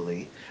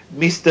Crowley,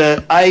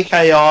 Mr.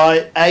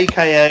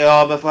 AKA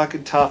I'm a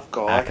fucking tough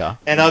guy, Aka.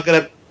 and I'm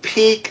gonna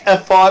pick a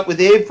fight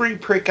with every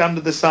prick under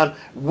the sun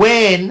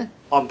when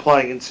I'm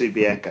playing in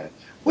Subiaco.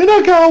 When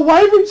I go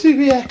away from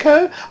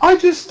Subiaco, I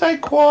just stay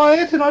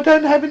quiet and I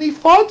don't have any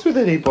fights with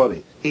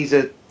anybody. He's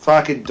a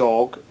fucking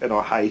dog and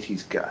I hate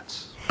his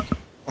guts.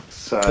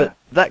 So. But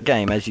that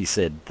game, as you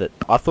said, that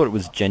I thought it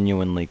was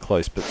genuinely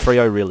close, but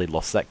Freo really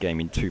lost that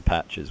game in two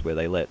patches where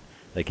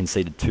they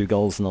conceded 2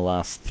 goals in the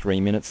last 3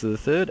 minutes of the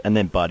third, and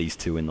then Buddy's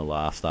 2 in the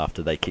last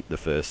after they kicked the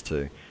first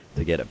 2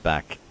 to get it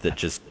back.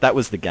 That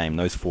was the game,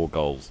 those 4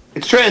 goals.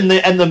 It's true, and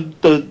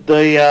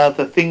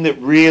the thing that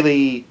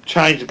really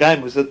changed the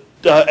game was that,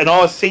 and I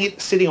was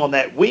sitting on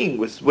that wing,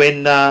 was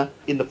when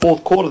in the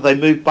fourth quarter they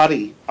moved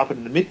Buddy up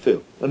into the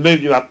midfield. They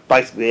moved him up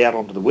basically out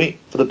onto the wing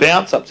for the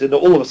bounce ups, and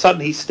all of a sudden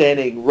he's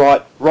standing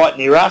right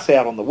near us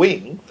out on the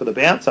wing for the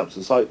bounce ups.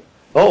 It's like,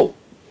 oh,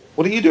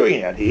 what are you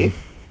doing out here?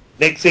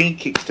 Next thing, he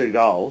kicks 2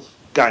 goals,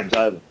 game's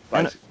over.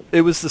 Basically.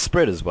 It was the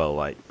spread as well.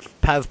 Like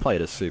Paz played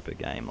a super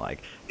game.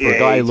 Like for Yeah, a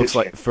guy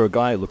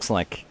who looks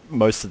like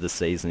most of the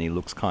season he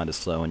looks kind of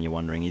slow, and you're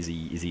wondering is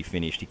he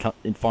finished?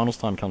 In finals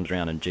time comes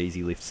around and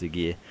Jeezy lifts the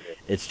gear.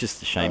 It's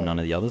just a shame none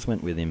of the others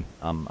went with him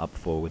up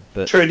forward.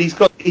 But true, and he's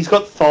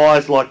got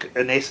thighs like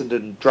an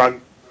Essendon drug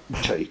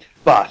cheat,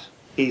 but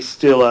he's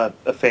still a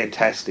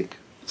fantastic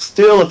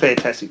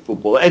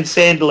footballer. And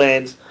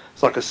Sanderland's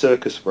like a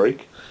circus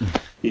freak.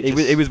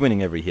 He was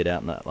winning every hit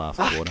out in that last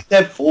quarter.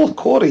 That fourth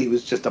quarter, he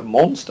was just a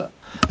monster.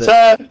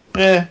 So,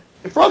 yeah,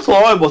 if Ross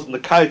Lyon wasn't the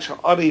coach,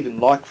 I'd even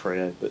like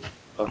Freo, but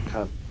I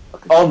can't.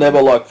 I'll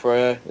never like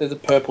Freo. The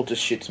purple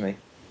just shits me.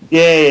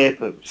 Yeah,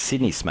 but...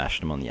 Sydney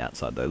smashed him on the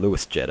outside, though.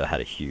 Lewis Jetta had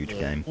a huge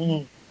game.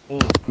 Mm.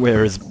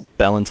 Whereas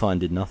Ballantyne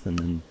did nothing,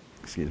 and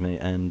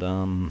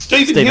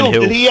Stephen Hill,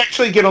 did he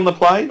actually get on the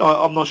plane?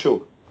 I'm not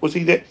sure. Was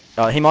he there?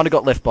 He might have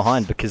got left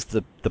behind because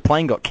the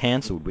plane got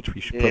cancelled, which we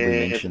should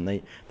probably mention.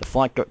 The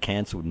flight got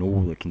cancelled and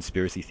all the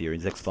conspiracy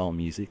theories, X-File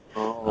music.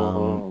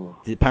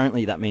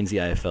 Apparently that means the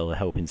AFL are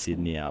helping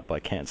Sydney out by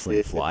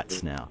cancelling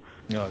flights now.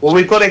 Well,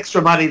 we've got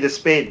extra money to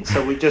spend,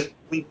 so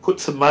we put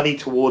some money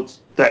towards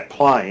that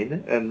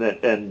plane, and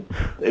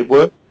it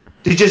worked.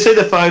 Did you see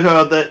the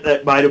photo of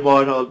that mate of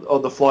mine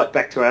on the flight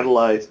back to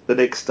Adelaide the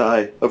next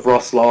day of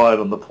Ross Lyon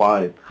on the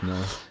plane?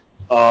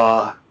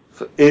 No.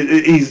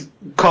 He's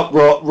caught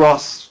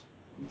Ross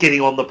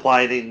getting on the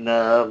plane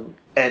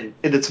and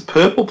it's a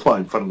purple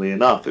plane, funnily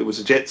enough. It was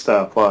a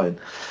Jetstar plane,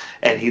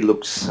 and he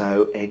looked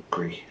so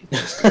angry.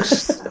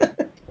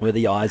 Where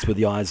the eyes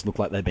look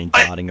like they've been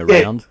darting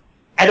around.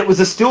 And it was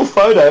a still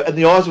photo, and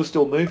the eyes were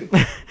still moving.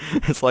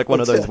 It's like one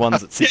of those ones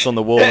that sits on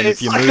the wall, and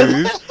if you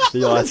move,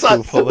 the eyes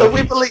still follow.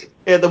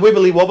 The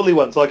wibbly wobbly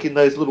ones, like in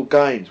those little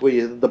games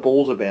where the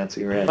balls are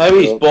bouncing around.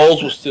 Maybe his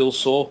balls were still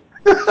sore.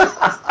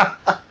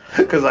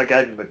 Because I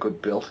gave him a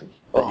good belting.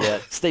 But yeah,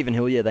 Stephen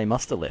Hill, they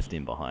must have left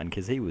him behind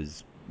because he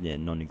was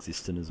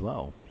non-existent as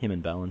well. Him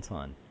and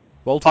Ballantyne.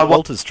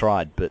 Walter's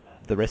tried, but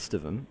the rest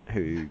of them,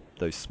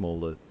 those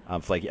smaller,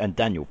 flaky, and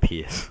Daniel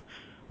Pearce.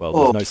 Well,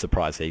 there's no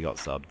surprise he got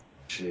subbed.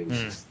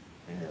 Jesus,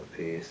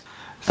 Pearce.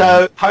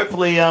 So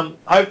hopefully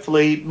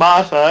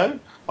Marto,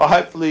 or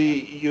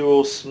hopefully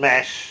you'll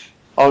smash.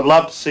 I would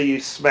love to see you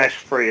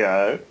smash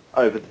Freo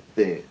over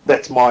there.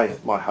 That's my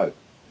hope,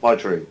 my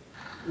dream.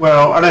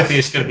 Well, I don't think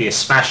it's going to be a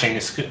smashing.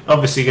 It's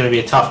obviously going to be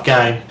a tough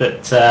game,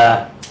 but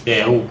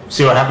we'll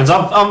see what happens.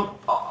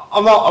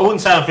 I wouldn't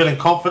say I'm feeling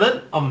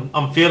confident.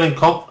 I'm feeling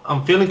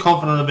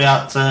confident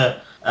about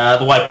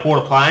the way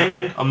Port are playing.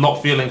 I'm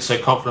not feeling so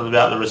confident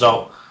about the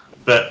result.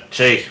 But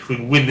gee, if we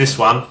win this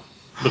one,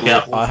 Look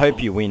out. I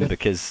hope you win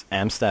because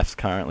Amstaff's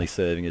currently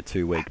serving a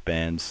 2-week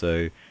ban.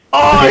 So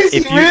Oh, is he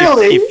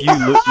really? if you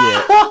look,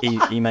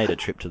 yeah, he made a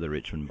trip to the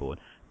Richmond board.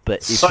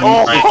 But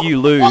if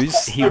you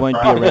lose, he won't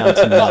be around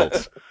to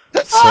melt.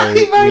 So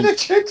He made a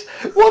trip.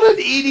 What an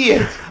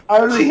idiot!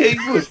 Only he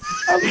would.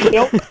 Only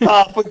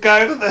Elf would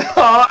go to the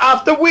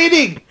after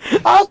winning.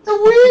 After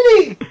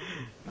winning.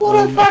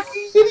 What a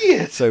fucking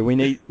idiot! So we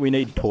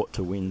need Port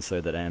to win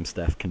so that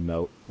Amstaff can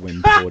melt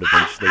when Port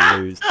eventually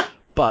lose.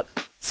 But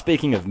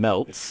speaking of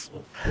melts,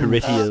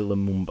 Heretier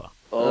Lumelter.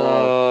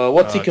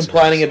 What's he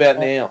complaining about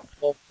now?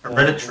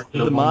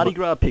 The Mardi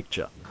Gras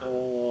picture.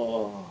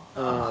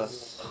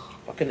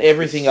 Fucking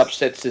everything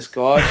upsets this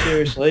guy,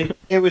 seriously.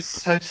 It was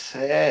so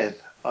sad.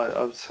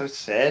 I was so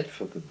sad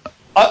for them.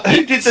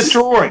 Who did the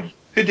drawing?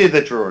 Who did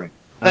the drawing?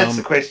 That's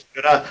the question.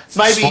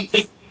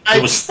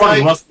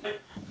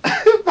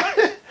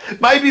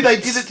 Maybe they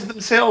did it to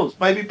themselves.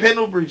 Maybe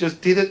Pendlebury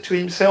just did it to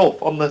himself.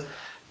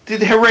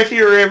 Did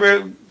Heretier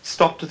ever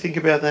stop to think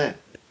about that?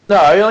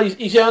 No,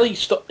 he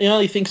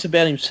only thinks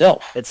about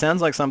himself. It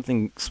sounds like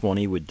something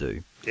Swannie would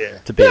do. Yeah.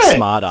 To be a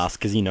smart ass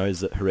because he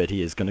knows that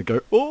Heretier is going to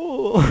go,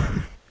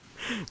 oh,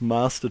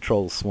 master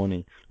troll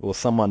Swannie. Or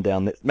someone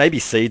down there. Maybe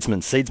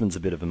Seedsman. Seedsman's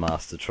a bit of a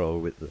master troll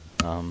with the...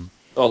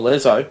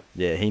 Lezo.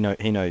 Yeah, he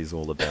knows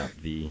all about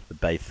the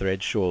Bay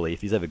thread, surely.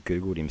 If he's ever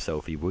Googled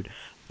himself, he would.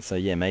 So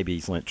yeah, maybe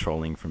he's learnt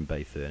trolling from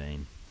Bay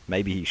 13.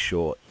 Maybe he's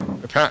short.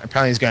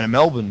 Apparently he's going to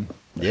Melbourne.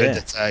 Yeah.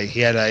 He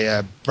had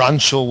a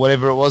brunch or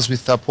whatever it was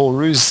with Paul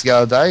Roos the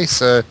other day.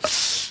 So,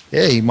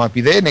 yeah, he might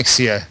be there next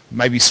year.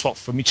 Maybe swap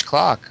for Mitch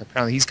Clark.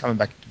 Apparently he's coming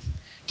back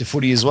to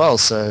footy as well.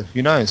 So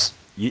who knows?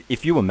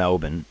 If you were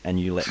Melbourne and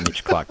you let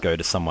Mitch Clark go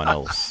to someone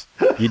else,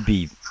 you'd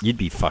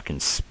be fucking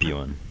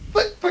spewing.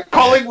 But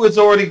Collingwood's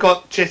already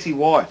got Jesse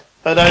White.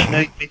 They don't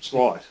need Mitch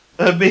White.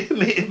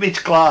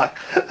 Mitch Clark.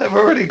 They've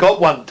already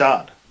got one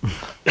done.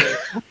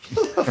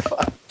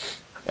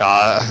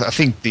 I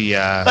think they've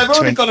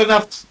already got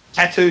enough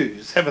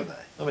tattoos, haven't they?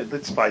 I mean,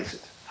 let's face it.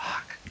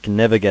 Fuck. You can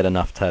never get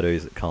enough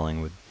tattoos at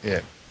Collingwood.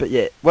 Yeah. But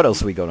yeah, what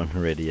else we got on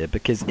Heretier?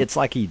 Because it's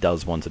like he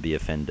does want to be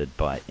offended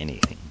by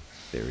anything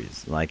there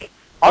is. Like,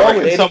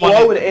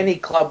 why would any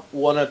club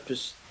want to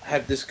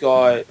have this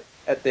guy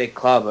at their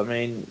club? I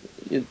mean,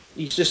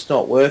 he's just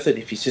not worth it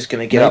if he's just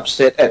going to get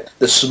upset at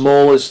the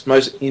smallest,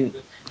 most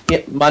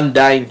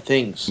mundane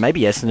things.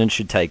 Maybe Essendon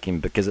should take him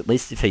because at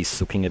least if he's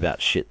sooking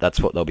about shit, that's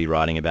what they'll be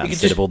writing about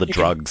instead of all the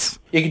drugs.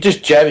 You could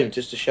just jab him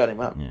just to shut him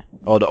up. Yeah.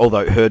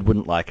 Although Herd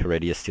wouldn't like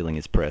Heretier stealing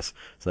his press,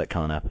 so that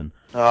can't happen.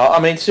 I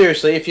mean,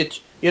 seriously, if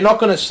you're not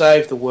going to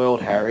save the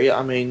world, Harry.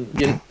 I mean,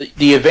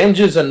 the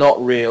Avengers are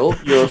not real.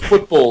 You're a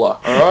footballer,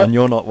 all right? And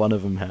you're not one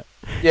of them, Hat.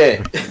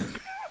 Yeah.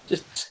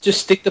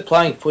 just stick to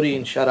playing footy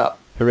and shut up.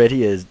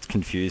 Heretier is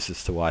confused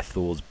as to why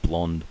Thor's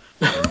blonde.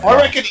 I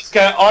reckon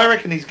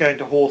he's going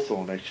to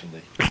Hawthorn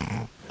actually.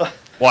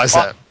 Why is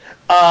that?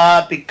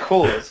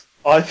 Because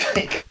I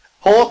think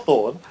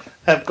Hawthorn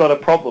have got a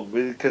problem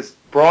because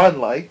Brian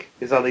Lake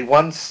is only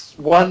one.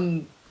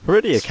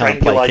 Heretier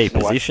can't play key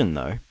position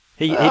though.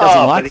 He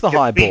doesn't like the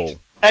high ball.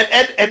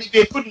 And he'd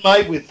be a good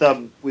mate with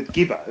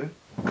Gibbo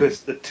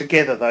because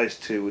together those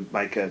two would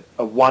make a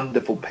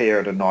wonderful pair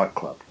at a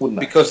nightclub, wouldn't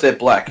they? Because they're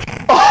black.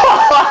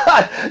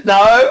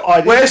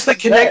 No, where's the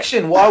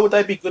connection? Why would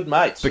they be good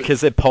mates?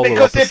 Because they're polar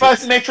Because opposites.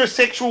 they're both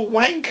metrosexual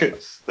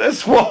wankers.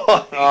 That's why.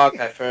 Oh,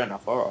 okay, fair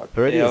enough. All right.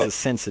 Heredier's a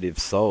sensitive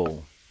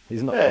soul.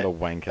 He's not a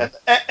wanker.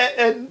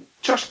 And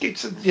Josh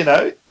Gibson,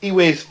 he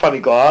wears funny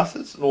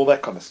glasses and all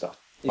that kind of stuff.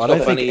 I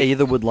don't think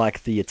either would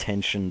like the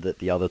attention that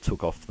the other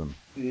took off them.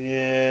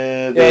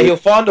 Yeah. He'll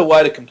find a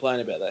way to complain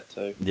about that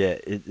too. Yeah.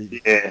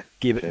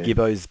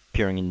 Gibbo's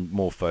appearing in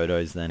more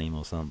photos than him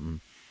or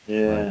something.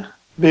 Yeah.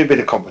 Be a bit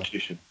of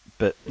competition.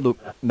 But look,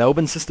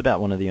 Melbourne's just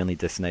about one of the only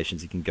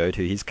destinations you can go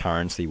to. His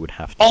currency would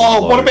have to be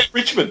low. What about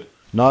Richmond?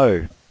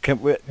 No.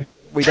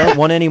 We don't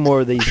want any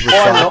more of these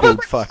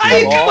recycled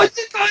fucking... One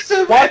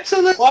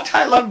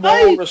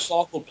more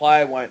recycled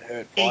player won't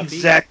hurt Fyfie.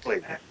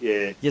 Exactly.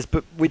 Yeah. Yes,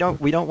 but we don't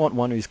want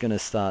one who's going to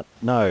start...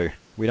 No.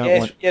 We don't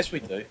want... Yes,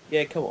 we do.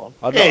 Yeah, come on.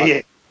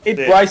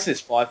 Embrace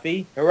this,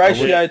 Fyfie.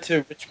 Horatio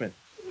to Richmond.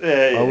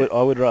 Yeah.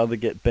 I would rather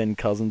get Ben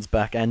Cousins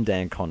back and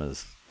Dan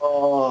Connors.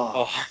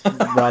 Oh.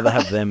 Rather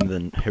have them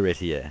than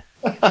Heretier.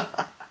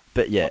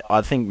 But yeah,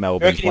 I think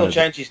Melbourne's reckon he'll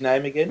change his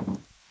name again?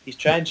 He's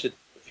changed it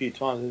a few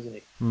times, hasn't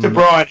he? To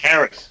Brian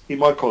Harris. He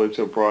might call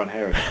himself Brian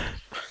Harris.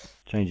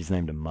 Change his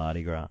name to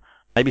Mardi Gras.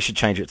 Maybe he should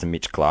change it to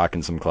Mitch Clark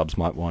and some clubs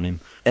might want him.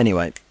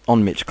 Anyway,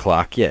 on Mitch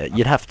Clark, yeah,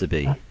 you'd have to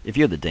be. If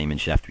you're the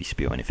Demons, you'd have to be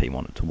spewing if he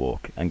wanted to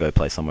walk and go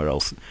play somewhere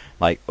else.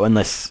 Like,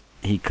 unless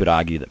he could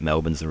argue that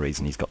Melbourne's the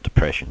reason he's got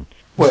depression.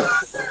 Well,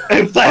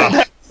 that's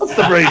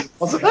the reason,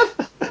 wasn't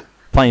it?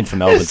 Playing for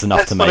Melbourne's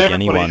enough to make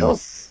anyone...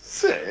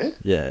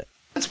 Yeah.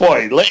 That's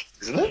why he left,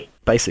 isn't it?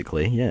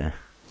 Basically, yeah.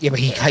 Yeah, but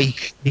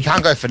he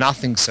can't go for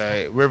nothing,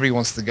 so wherever he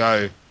wants to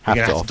go, you're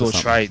going to have to do a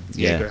trade.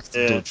 Yeah, you're going to have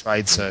to do a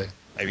trade, so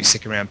maybe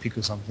second round pick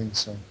or something.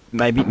 So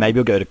Maybe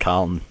he'll go to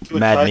Carlton.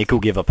 Mad Nick will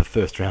give up a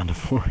first rounder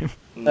for him.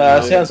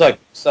 Sounds like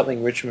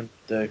something Richmond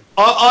would do.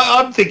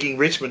 I'm thinking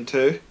Richmond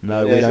too.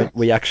 No, Yeah.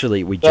 we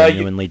don't. We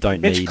genuinely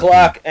don't Mitch need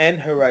Clark him. and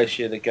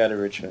Horatio to go to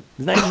Richmond.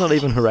 His name's not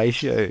even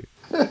Horatio.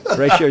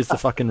 Horatio's the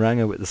fucking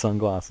ranger with the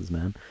sunglasses,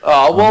 man.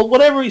 Oh, well,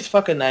 whatever his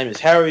fucking name is.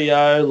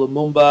 Harry-O,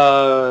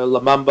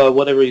 Lamumba,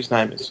 whatever his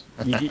name is.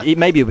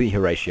 Maybe it'll be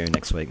Horatio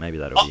next week. Maybe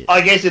that'll be it.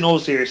 I guess in all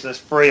seriousness,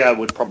 Freo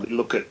would probably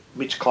look at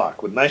Mitch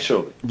Clark, wouldn't they,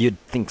 surely? You'd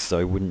think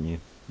so, wouldn't you?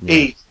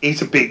 Yeah.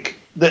 He's a big...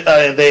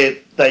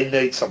 They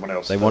need someone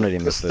else. They wanted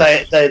him the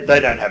first. first. They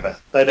don't have a...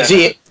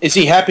 Is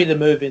he happy to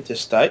move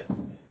interstate?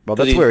 Well,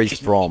 that's where he's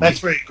from.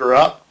 That's where he grew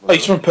up. Oh,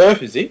 he's from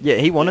Perth, is he? Yeah,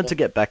 he wanted to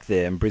get back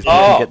there, and Brisbane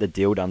couldn't get the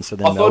deal done, so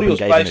then Melbourne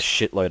gave him a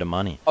shitload of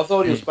money. I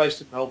thought he was based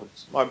in Melbourne.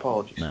 My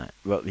apologies. No,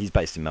 well, he's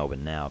based in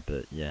Melbourne now,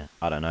 but yeah,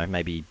 I don't know,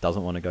 maybe he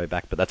doesn't want to go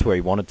back, but that's where he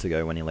wanted to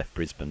go when he left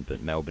Brisbane,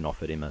 but Melbourne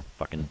offered him a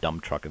fucking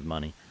dump truck of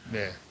money.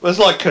 Yeah. Well, it's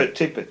like Kurt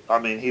Tippett. I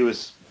mean,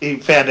 he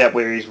found out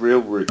where his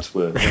real roots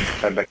were when he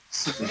came back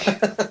to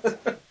Sydney.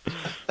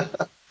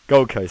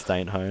 Gold Coast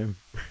ain't home.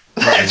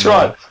 That's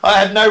right. I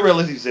have no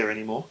relatives there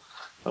anymore.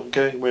 I'm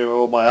going where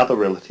all my other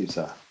relatives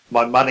are.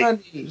 My money.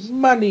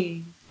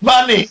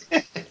 Money!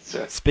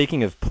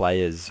 Speaking of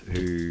players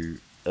who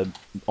are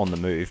on the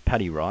move,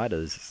 Paddy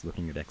Ryder's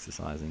looking at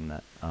exercising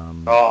that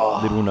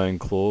little-known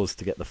clause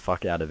to get the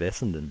fuck out of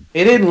Essendon.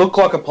 He didn't look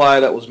like a player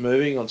that was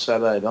moving on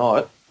Saturday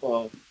night.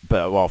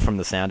 But from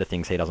the sound of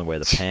things, he doesn't wear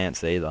the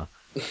pants either.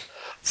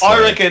 So,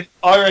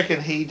 I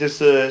reckon he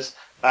deserves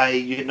a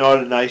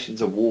United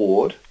Nations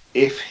award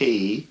if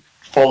he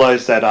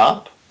follows that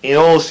up. In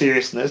all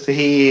seriousness,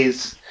 he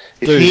is...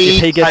 Dude,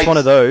 if he gets one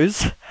of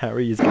those,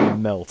 Harry is going to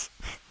melt.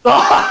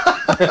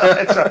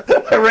 That's right.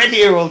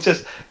 Heretier will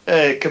just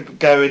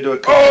go into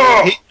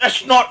a...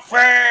 That's not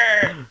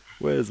fair!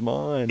 Where's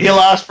mine? He'll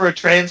ask for a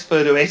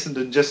transfer to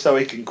Essendon just so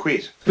he can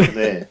quit from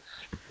there.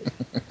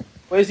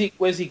 Where's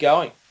he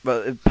going?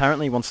 But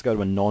apparently he wants to go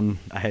to a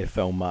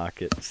non-AFL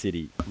market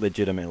city.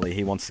 Legitimately,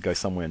 he wants to go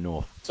somewhere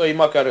north. So he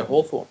might go to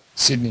Hawthorn.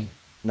 Sydney.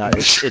 No,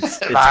 it's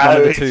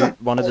No,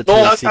 one of the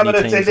two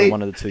Sydney teams or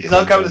one of the two. He's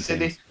not coming to Queensland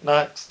Sydney. teams.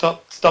 No,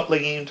 stop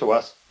linking him to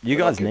us. You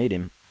guys need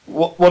him.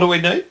 What do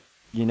we need?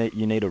 You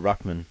need a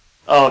ruckman.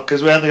 Oh,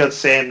 because we only got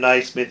Sam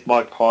Naismith,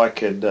 Mike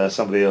Pike, and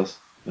somebody else.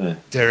 Yeah.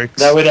 Derek.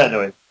 No, we don't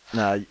know him.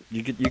 No,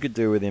 you could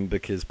do with him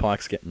because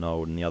Pike's getting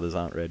old and the others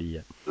aren't ready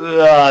yet.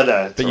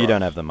 No, but you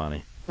don't have the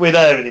money. We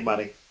don't have any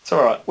money. It's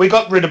all right. We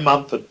got rid of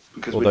Mumford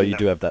because although you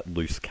do have that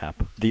loose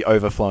cap, the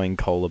overflowing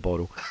cola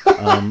bottle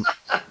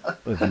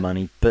of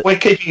money. But we're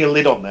keeping a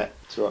lid on that.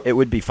 That's right. It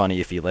would be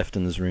funny if he left,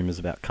 and there's rumours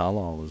about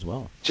Carlisle as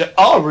well.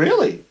 Oh,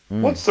 really?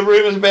 What's the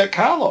rumours about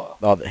Carlisle?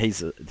 Oh, he's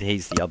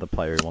the other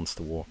player who wants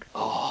to walk.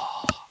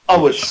 Oh, I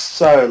would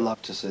so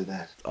love to see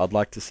that. I'd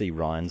like to see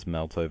Ryan's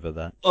melt over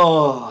that.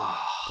 Oh,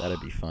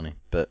 that'd be funny.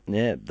 But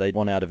yeah, they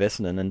want out of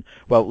Essendon, and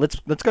well, let's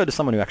go to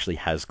someone who actually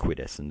has quit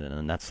Essendon,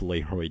 and that's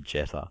Leroy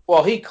Jetta.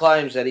 Well, he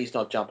claims that he's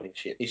not jumping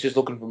shit. He's just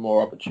looking for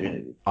more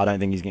opportunity. I don't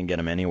think he's going to get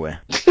him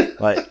anywhere.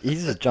 Like,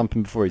 he's just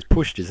jumping before he's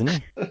pushed, isn't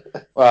he?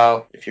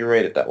 Well, if you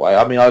read it that way.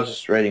 I mean, I was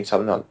just reading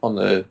something on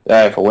the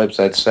AFL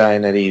website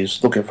saying that he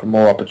was looking for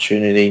more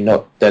opportunity,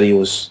 not that he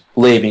was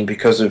leaving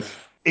because of...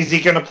 Is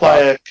he going to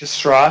play a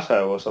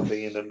castrato or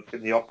something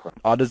in the opera?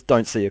 I just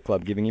don't see a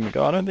club giving him a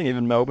go. I don't think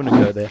even Melbourne would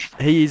go there.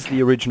 He is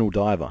the original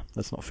diver.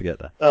 Let's not forget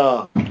that.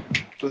 Oh,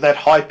 with that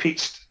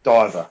high-pitched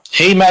diver.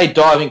 He made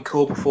diving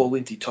cool before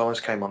Lindsay Thomas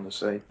came on the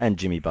scene. And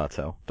Jimmy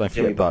Bartell. Don't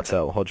forget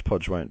Bartell.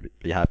 Hodgepodge won't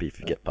be happy if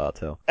you get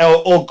Bartell.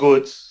 All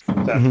goods.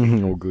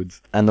 All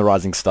goods. And the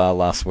rising star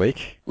last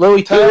week.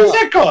 Louis Taylor. Who's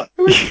that guy?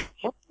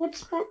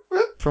 What?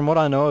 From what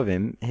I know of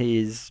him,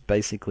 he's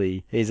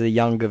a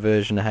younger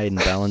version of Hayden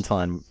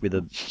Ballantyne with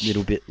a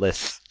little bit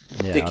less...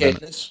 Yeah,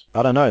 dickheadness.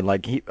 I don't know.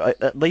 Like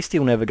at least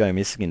he'll never go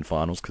missing in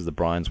finals because the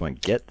Bryans won't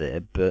get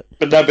there. But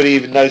nobody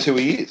even knows who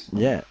he is.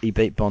 Yeah, he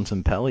beat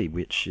Bontempelli,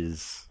 which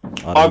is.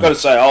 I've got to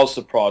say, I was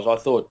surprised. I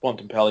thought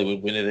Bontempelli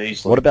would win it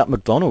easily. What about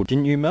McDonald?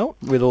 Didn't you melt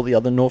with all the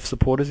other North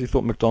supporters who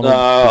thought McDonald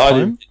was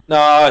home?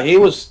 No, he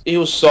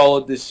was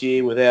solid this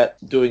year without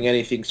doing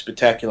anything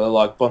spectacular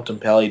like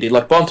Bontempelli did.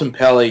 Like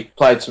Bontempelli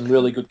played some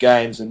really good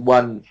games and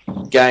won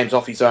games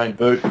off his own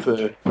boot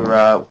for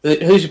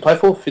who's he play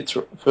for?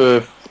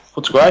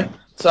 Footscray.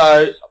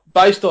 So,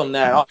 based on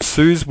that...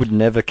 Suze would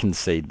never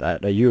concede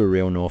that. Are you a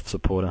real North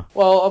supporter?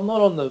 Well, I'm not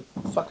on the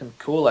fucking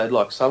Kool-Aid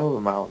like some of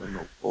them are on the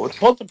North board.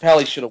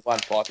 Bontempelli should have won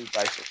Fyfie,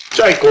 basically.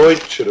 Jake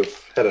Lloyd should have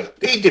had a...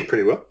 He did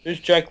pretty well. Who's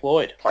Jake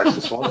Lloyd? Plays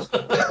for Swans.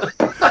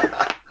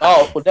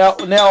 Oh, well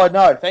now I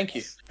know. Thank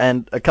you.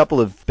 And a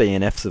couple of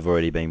BNFs have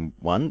already been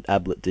won.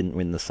 Ablett didn't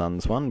win the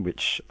Suns one,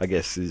 which I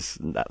guess is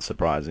that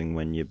surprising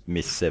when you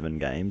miss 7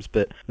 games.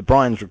 But the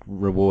Bryans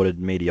rewarded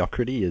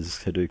mediocrity, as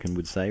Hadouken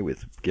would say,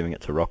 with giving it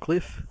to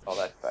Rockcliffe. Oh,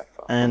 that's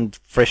backfire. And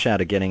fresh out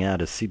of getting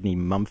out of Sydney,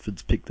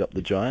 Mumford's picked up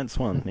the Giants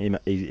one.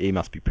 He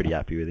must be pretty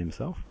happy with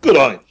himself. Good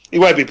on him. He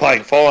won't be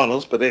playing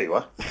finals, but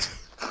anyway.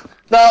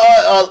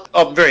 No,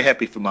 I'm very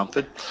happy for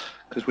Mumford.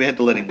 because we had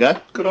to let him go.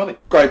 Good on him.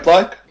 Great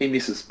bloke. He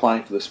misses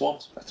playing for the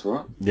Swans. That's all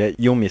right. Yeah,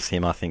 you'll miss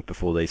him, I think,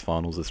 before these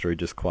finals are through,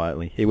 just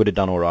quietly. He would have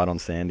done all right on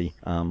Sandy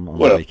on the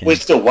weekend. We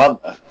still won,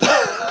 though.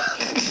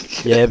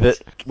 Yeah,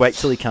 but wait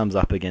till he comes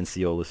up against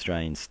the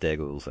All-Australian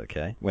Steggles,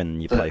 okay? When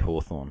you play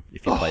Hawthorn,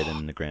 if you play them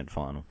in the grand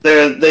final.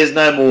 There's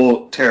no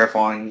more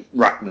terrifying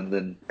ruckman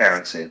than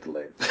Aaron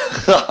Sandilands.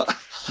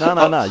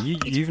 No.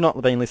 You've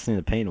not been listening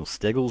to Penal.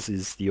 Steggles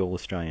is the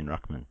All-Australian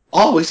ruckman.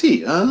 Oh, is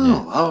he? Yeah.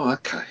 Oh,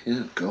 okay.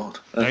 Yeah, God.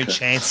 Okay. No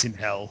chance in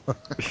hell.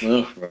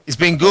 Oh, right. He's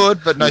been good,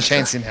 but no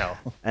chance in hell.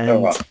 And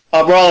All right.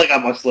 I'm rolling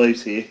up my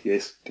sleeves here.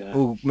 Yes. Go.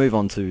 we'll move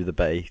on to the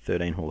Bay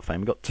 13 Hall of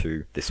Fame. We've got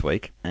 2 this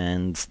week.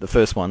 And the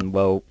first one,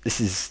 well, this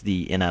is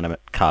the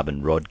inanimate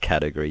carbon rod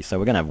category. So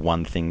we're going to have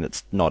one thing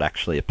that's not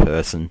actually a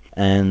person.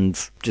 And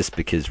just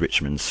because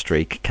Richmond's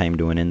streak came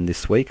to an end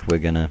this week, we're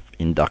going to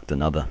induct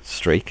another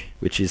streak,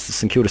 which is the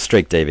St Kilda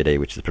Streak DVD,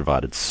 which has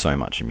provided so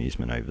much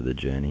amusement over the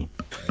journey.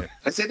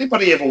 Has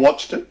anybody ever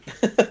watched it?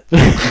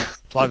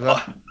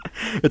 Plugger.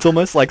 It's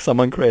almost like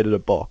someone created a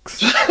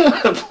box.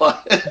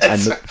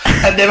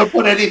 and never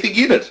put anything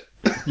in it.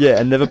 Yeah,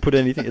 and never put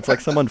anything. It's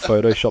like someone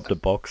photoshopped a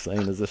box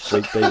saying there's a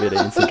streak DVD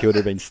and St Kilda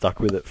have been stuck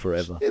with it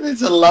forever. It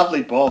is a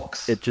lovely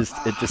box. It just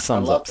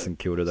sums up St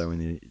Kilda though.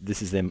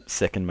 This is their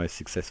second most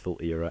successful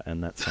era,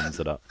 and that sums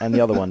it up. And the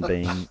other one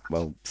being,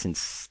 well,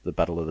 since the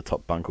Battle of the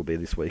Top Bunk will be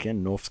this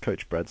weekend, North's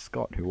coach Brad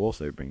Scott, who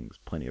also brings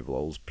plenty of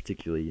lols,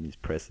 particularly in his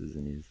presses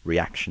and his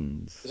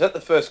reactions. Is that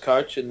the first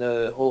coach in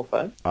the Hall of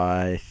Fame?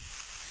 I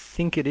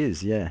think it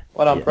is, yeah.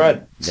 Well done,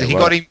 Brad. So he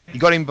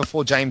got him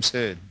before James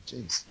Hird.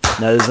 Jeez.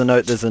 No,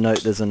 there's a no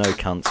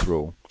cunts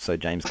rule, so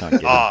James can't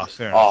get it.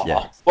 Fair enough.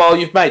 Yeah. Well,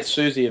 you've made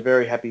Susie a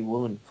very happy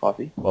woman,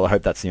 Fyfie. Well, I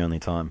hope that's the only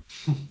time.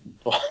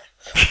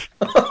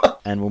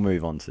 And we'll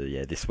move on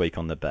to, this week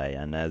on the Bay.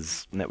 And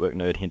as Network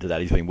Nerd hinted at,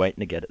 he's been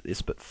waiting to get at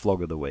this, but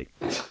Flog of the Week.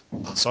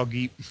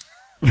 Soggy.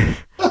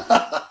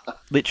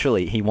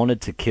 Literally, he wanted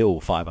to kill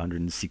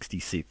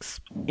 566.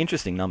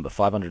 Interesting number,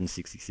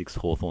 566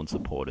 Hawthorn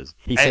supporters.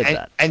 He said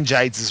that. And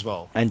Jades as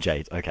well. And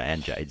Jades, okay,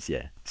 and Jades,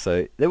 yeah.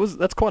 So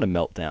that's quite a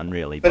meltdown,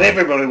 really. But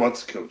everybody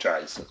wants to kill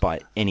Jades. By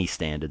any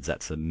standards,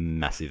 that's a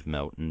massive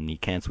melt, and he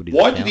cancelled his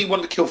Why account. did he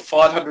want to kill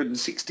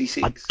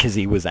 566? Because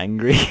he was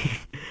angry.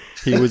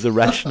 He was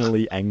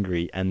irrationally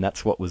angry, and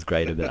that's what was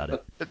great about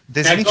it.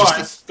 Now,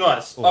 guys,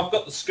 I've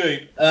got the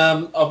scoop.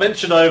 I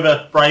ventured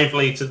over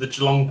bravely to the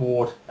Geelong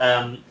board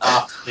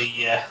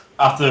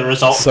after the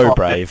result. So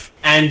brave.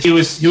 And he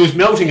was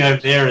melting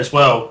over there as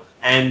well.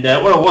 And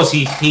what it was,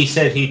 he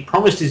said he'd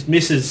promised his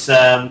missus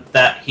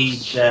that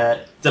he'd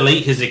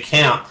delete his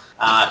account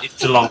if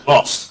Geelong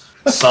lost.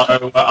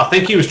 So I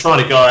think he was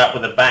trying to go out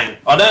with a bang.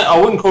 I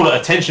wouldn't call it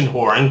attention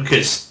whoring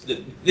because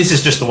this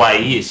is just the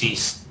way he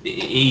is.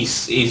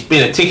 He's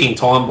been a ticking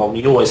time bomb.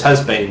 He always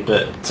has been.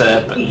 But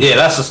yeah,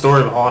 that's the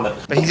story behind it.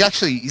 But he's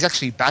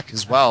actually back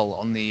as well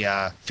on the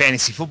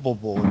fantasy football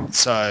board.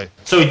 So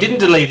he didn't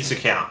delete his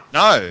account.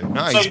 No,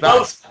 so he's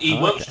back. He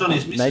worked on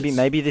his missus.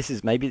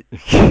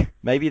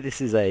 Maybe this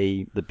is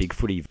the big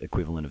footy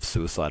equivalent of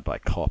suicide by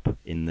cop,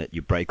 in that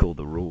you break all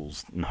the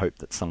rules and hope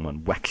that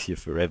someone whacks you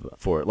forever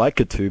for it, like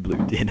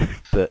Katublu did.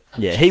 But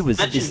yeah, he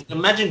was.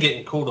 Imagine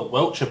getting called a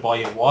welcher by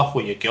your wife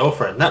or your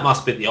girlfriend. That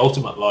must be the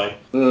ultimate low.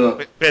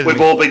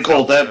 We've all been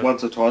called that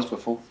once or twice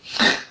before.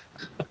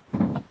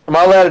 Am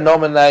I allowed to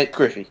nominate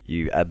Griffey?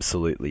 You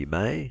absolutely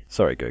may.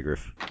 Sorry, go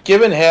Griff.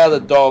 Given how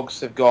the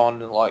Dogs have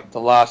gone in like the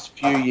last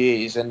few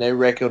years and their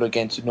record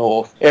against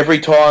North, every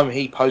time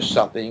he posts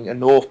something, a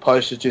North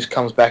poster just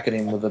comes back at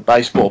him with a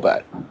baseball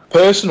bat.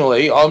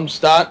 Personally, I'm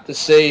starting to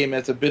see him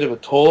as a bit of a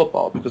toilet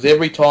bowl because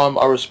every time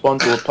I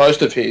respond to a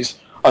post of his,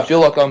 I feel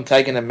like I'm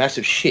taking a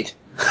massive shit.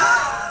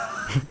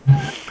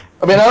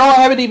 I mean, I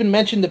haven't even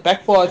mentioned the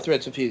backfire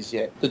threats of his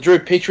yet. The Drew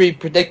Petrie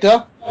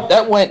predictor,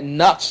 that went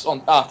nuts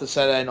after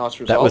Saturday night's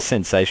result. That was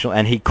sensational,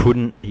 and he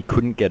couldn't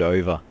get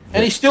over.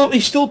 And he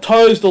still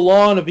toes the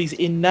line of his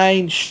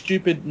inane,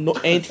 stupid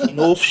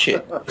anti-North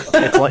shit.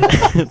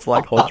 It's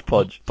like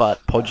hodgepodge, but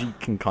Podgy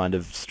can kind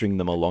of string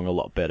them along a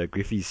lot better.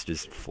 Griffey's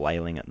just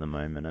flailing at the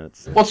moment, and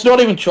it's. Well, it's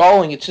not even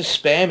trolling; it's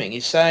just spamming.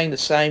 He's saying the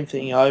same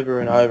thing over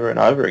and over and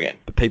over again.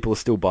 But people are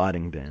still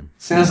biting, Dan.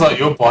 Sounds like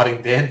you're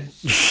biting, Dan.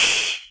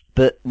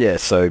 But yeah,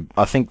 so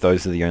I think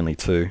those are the only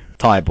two.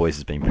 Tyre Boys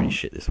has been pretty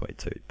shit this week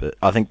too. But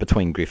I think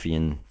between Griffey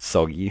and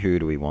Soggy, who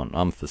do we want?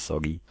 I'm for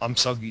Soggy. I'm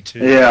Soggy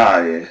too.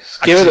 Yeah, yes.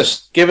 Give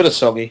it a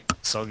Soggy.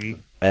 Soggy.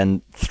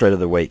 And thread of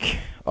the week,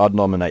 I'd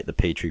nominate the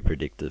Petrie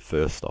predictor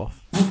first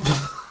off.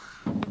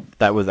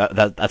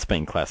 That's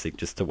been classic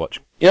just to watch.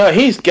 You know,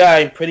 his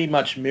game pretty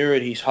much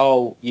mirrored his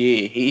whole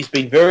year. He's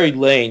been very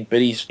lean, but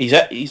he's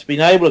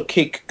been able to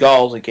kick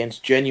goals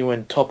against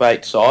genuine top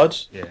 8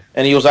 sides. Yeah.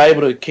 And he was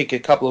able to kick a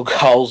couple of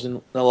goals in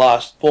the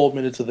last 4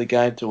 minutes of the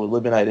game to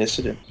eliminate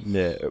Essendon.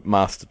 Yeah,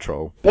 master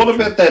troll. What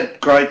about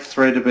that great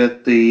thread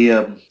about the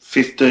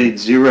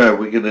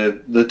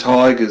 15-0? The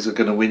Tigers are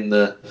gonna win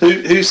the.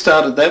 Who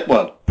started that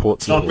one?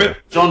 Portsmouth.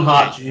 John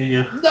Hart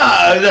Jr.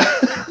 No.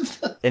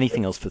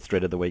 Anything else for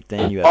thread of the week,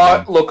 Dan? You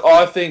have one? Look,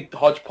 I think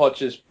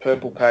Hodgepodge's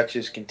purple patch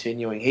is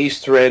continuing. His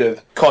thread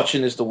of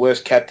Cochin is the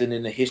worst captain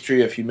in the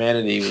history of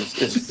humanity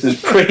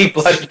is pretty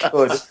bloody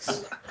good.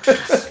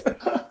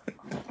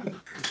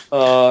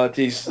 Oh,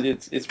 geez,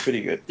 it's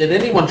pretty good. Did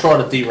anyone try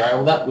to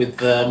derail that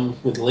with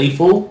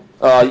lethal?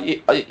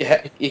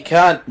 You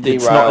can't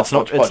derail. It's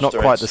not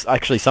quite this.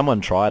 Actually,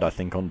 someone tried, I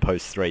think, on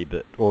post 3,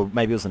 or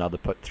maybe it was another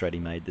thread he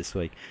made this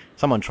week.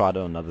 Someone tried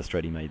on another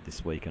thread he made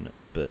this week on it,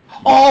 but.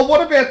 Oh,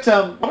 what about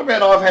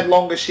I've had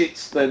longer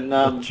shits than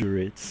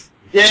Durits.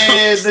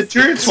 Yeah, the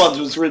Durits ones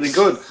was really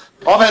good.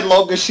 I've had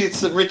longer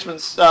shits than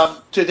Richmond's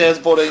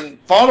 2014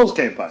 finals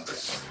campaign.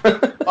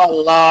 I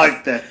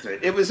liked that thread.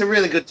 It was a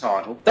really good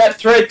title. That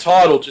thread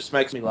title just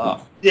makes me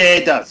laugh. Yeah,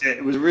 it does. Yeah,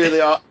 it was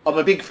really... I'm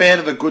a big fan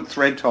of a good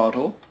thread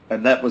title,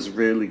 and that was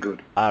really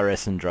good.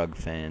 RS and drug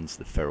fans,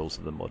 the ferals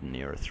of the modern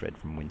era thread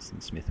from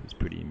Winston Smith was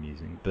pretty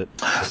amusing, but...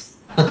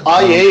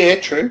 yeah,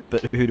 true.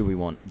 But who do we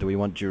want? Do we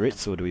want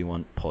Durits or do we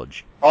want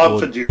Podge? I'm or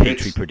for Durits.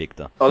 Petrie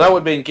Predictor? Oh, that would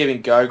have been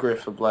giving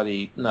Gogriff a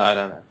bloody... No, I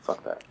don't know.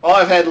 Fuck that.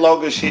 I've had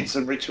longer shits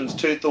than Richmond's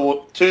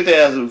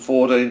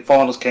 2014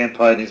 finals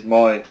campaign is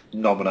my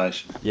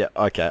nomination. Yeah,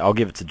 okay, I'll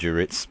give it to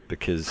Durits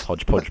because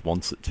Hodgepodge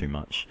wants it too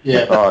much.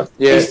 Yeah,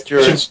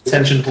 Durits.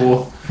 Attention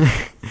for.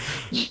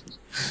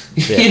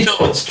 Yeah. You know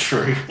it's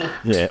true.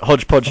 Yeah,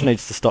 Hodgepodge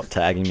needs to stop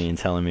tagging me and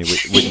telling me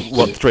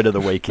what thread of the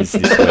week is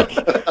this week.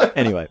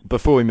 Anyway,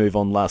 before we move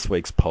on, last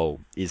week's poll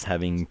is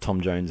having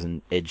Tom Jones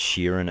and Ed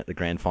Sheeran at the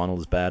grand final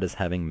as bad as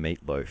having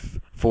Meatloaf.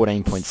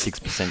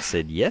 14.6%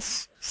 said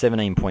yes,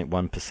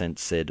 17.1%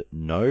 said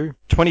no,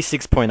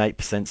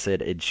 26.8%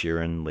 said Ed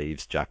Sheeran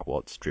leaves Jack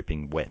Watts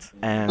dripping wet,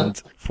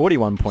 and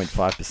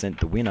 41.5%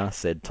 the winner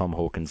said Tom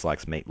Hawkins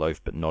likes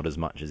Meatloaf but not as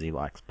much as he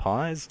likes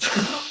pies.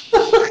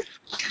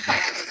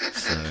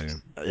 So,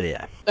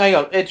 yeah. Hang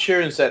on, Ed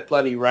Sheeran's that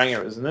bloody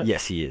ranger, isn't it?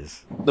 Yes, he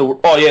is. The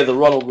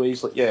Ronald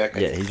Weasley. Yeah,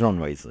 okay. Yeah, he's Ron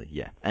Weasley,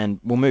 yeah. And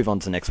we'll move on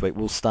to next week.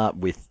 We'll start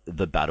with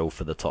the battle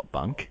for the top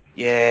bunk.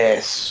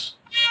 Yes.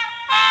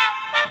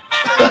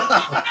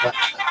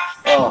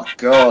 Oh,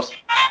 God.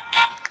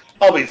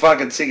 I'll be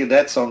fucking sick of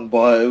that song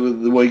by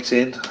the week's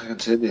end, I can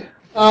tell you.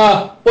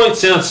 Won't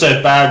sound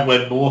so bad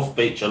when North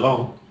beat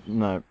Geelong.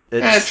 No,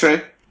 Yeah,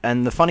 true.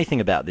 And the funny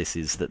thing about this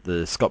is that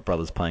the Scott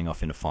brothers playing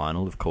off in a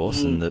final, of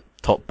course, and the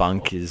top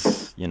bunk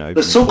is,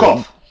 the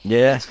sook-off.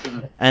 Yeah,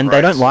 and they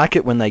don't like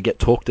it when they get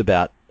talked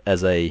about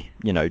as a,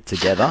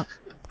 together,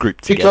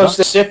 grouped together. Because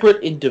they're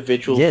separate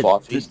individual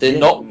Fyfies. They're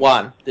not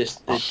one.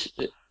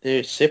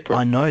 They're separate.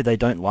 I know, they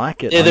don't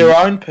like it. They're their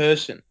own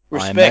person.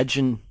 Respect.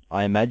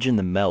 I imagine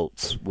the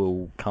melts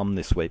will come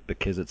this week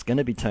because it's going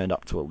to be turned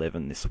up to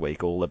 11 this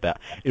week.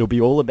 It'll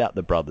be all about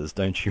the brothers,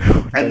 don't you?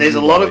 And there's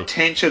a lot of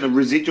tension, a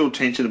residual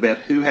tension about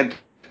who had to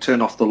turn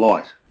off the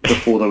light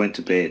before they went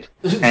to bed.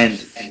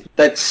 And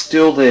that's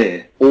still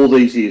there all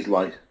these years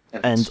later.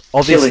 And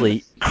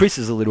obviously, Chris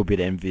is a little bit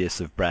envious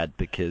of Brad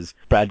because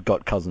Brad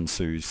got cousin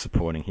Suze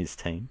supporting his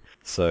team.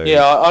 So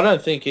yeah, I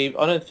don't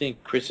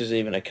think Chris is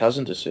even a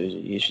cousin to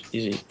Susie. Is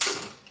he?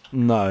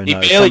 No,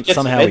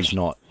 somehow he's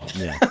not.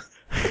 Yeah.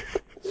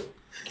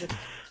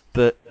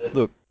 But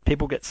look,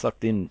 people get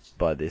sucked in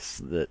by this.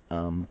 That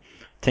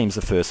teams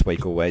the first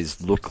week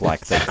always look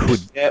like they could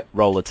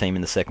roll a team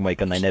in the second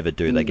week, and they never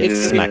do. They get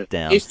smacked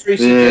down.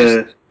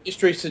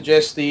 History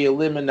suggests the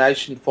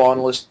elimination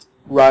finalist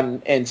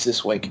run ends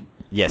this week.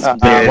 Yes,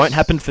 but it won't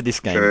happen for this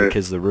game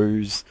because the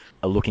Roos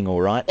are looking all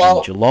right,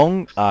 and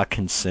Geelong are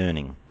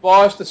concerning.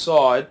 Biased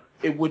aside,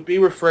 it would be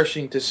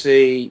refreshing to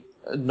see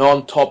a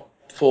non-top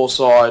 4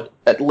 side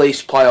at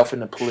least play off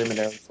in the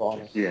preliminary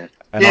final. Yeah.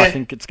 And I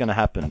think it's going to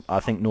happen. I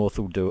think North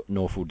will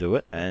do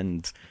it,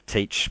 and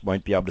Teach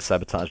won't be able to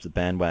sabotage the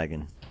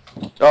bandwagon.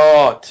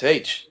 Oh,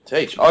 Teach.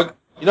 You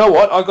know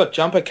what? I got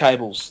jumper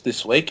cables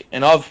this week,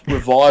 and I've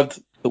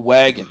revived the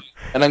wagon,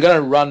 and I'm going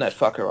to run that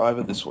fucker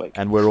over this week.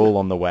 And we're all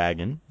on the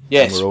wagon.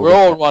 Yes, we're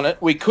all on it.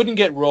 We couldn't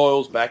get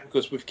Royals back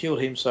because we've killed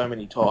him so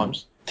many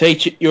times.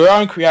 Teach, your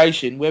own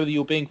creation, whether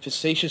you're being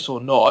facetious or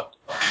not,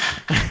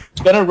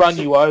 it's going to run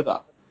you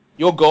over.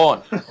 You're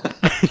gone.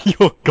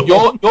 You're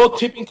gone. Your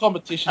tipping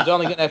competition's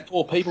only going to have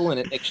 4 people in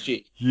it next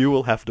year. You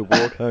will have to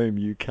walk home,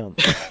 you cunt.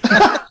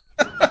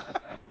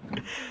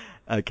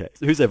 Okay,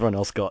 so who's everyone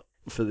else got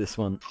for this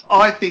one?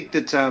 I think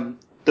that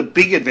the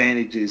big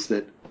advantage is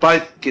that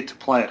both get to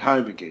play at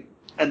home again,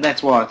 and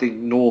that's why I think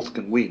North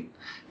can win,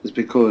 is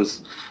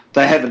because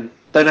they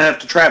don't have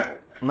to travel.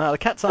 No, the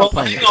Cats aren't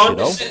playing at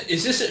Shithole.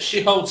 Is this at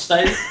Shithole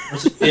Stadium or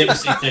is it the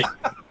MCG?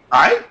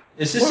 Right?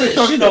 Is this at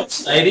Shithole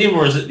Stadium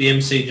or is it the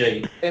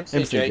MCG?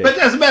 MCG. But it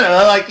doesn't matter.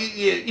 Like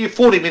you're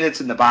 40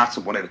 minutes in the bus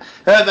or whatever.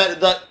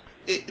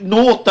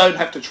 North don't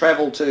have to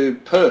travel to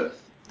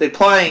Perth. They're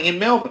playing in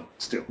Melbourne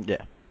still.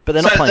 Yeah, but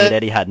they're not playing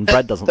at Etihad, and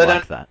Brad doesn't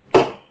like that.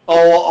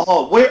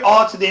 We're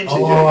to the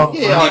MCG.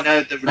 Yeah, I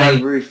know.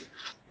 No roof.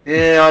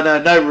 Yeah, I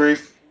know. No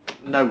roof.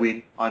 No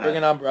win. I know. Bring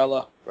an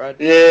umbrella, Brad.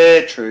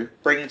 Yeah, true.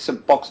 Bring in some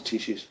box of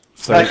tissues.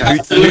 So look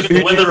at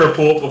the weather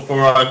report before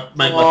I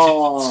make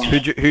my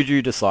tips. Who'd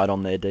you decide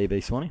on there, DB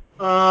Swannie?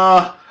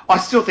 I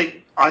still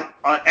think I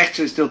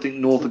actually still think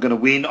North are going to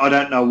win. I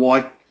don't know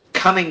why.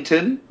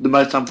 Cunnington, the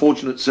most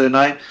unfortunate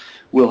surname,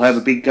 will have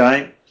a big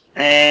game,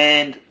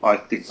 and I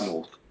think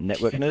North.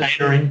 Network nerd?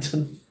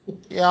 Caterington.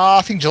 Yeah,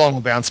 I think Geelong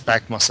will bounce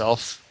back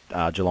myself.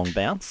 Geelong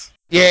bounce?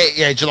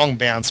 Yeah, Geelong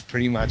bounce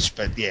pretty much,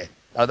 but yeah,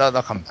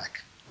 they'll come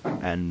back.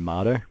 And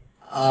Mardo?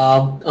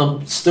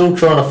 I'm still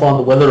trying to find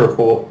the weather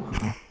report.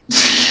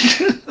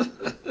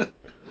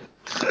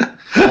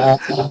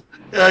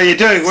 You're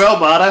doing well,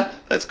 Marta.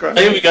 That's great.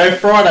 Here we go.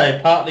 Friday,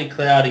 partly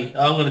cloudy.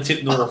 I'm going to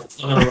tip North.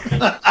 It's not going to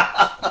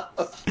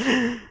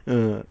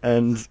rain.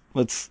 And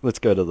let's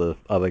go to the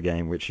other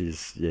game, which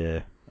is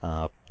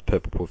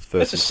Purple Puff versus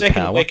That's the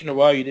second Power. week in a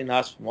row you didn't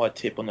ask for my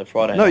tip on the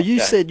Friday No, night you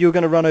game. said you were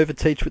going to run over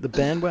Teach with the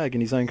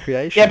bandwagon, his own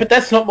creation. Yeah, but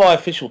that's not my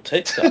official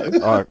tip, though.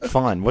 All right,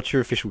 fine. What's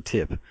your official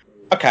tip?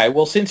 Okay,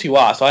 well, since you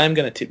asked, I am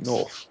going to tip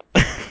North.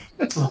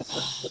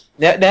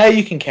 Now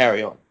you can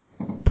carry on.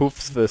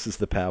 Puffs versus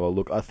the Power.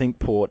 Look, I think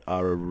Port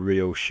are a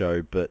real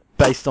show, but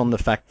based on the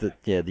fact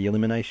that, the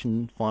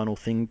elimination final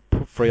thing,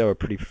 Freo are a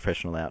pretty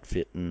professional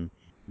outfit, and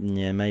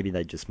maybe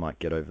they just might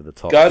get over the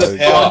top. Go to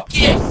Power.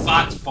 Get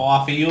fucked,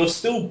 Fyfie. You're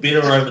still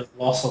bitter over the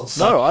loss on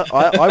Sunday.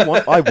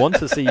 No, I want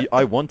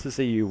to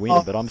see you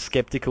win, but I'm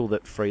skeptical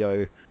that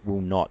Freo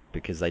will not,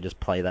 because they just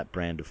play that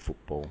brand of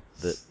football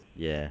that,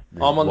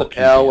 I'm on the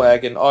Power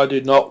wagon. I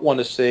do not want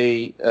to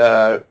see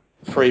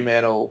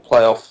Fremantle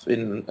play off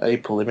in a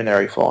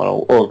preliminary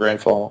final or a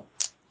grand final.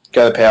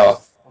 Go to Power.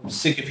 I'm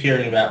sick of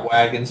hearing about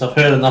wagons. I've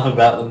heard enough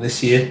about them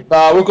this year. We've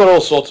got all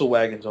sorts of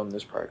wagons on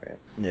this program.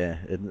 Yeah,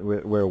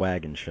 we're a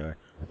wagon show.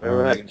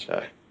 We're a wagon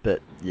show.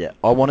 But,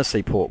 I want to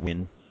see Port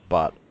win,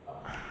 but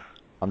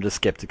I'm just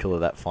skeptical of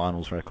that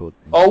finals record.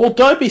 Oh, well,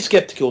 don't be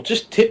skeptical.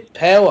 Just tip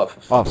Power.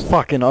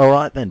 Fucking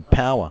alright then,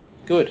 Power.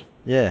 Good.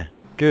 Yeah,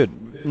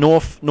 good.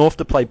 North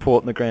to play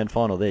Port in the grand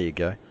final. There you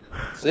go.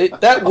 See,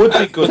 that would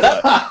be good,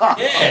 though.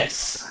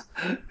 Yes.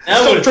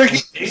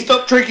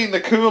 Stop drinking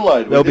the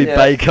Kool-Aid. There'll be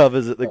bay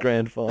covers at the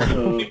grand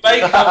final. We'll be bay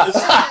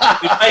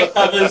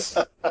covers,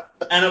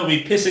 and it'll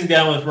be pissing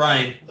down with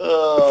rain.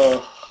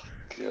 Oh,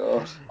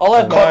 God. I'll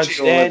have my own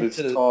Watching all of stand this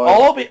to the.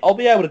 time. I'll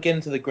be able to get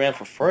into the ground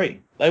for free.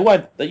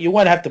 You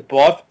won't have to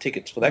buy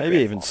tickets for that. Maybe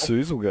grand even final.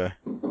 Suze will go.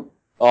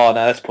 Oh no,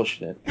 that's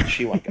pushing it.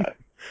 She won't go.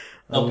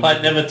 They'll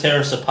play Never Tear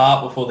Us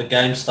Apart before the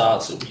game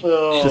starts.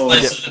 It'll be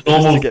Just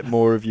to get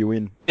more of you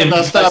in. And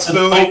they'll start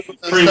booing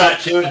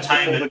pre-match before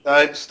entertainment. the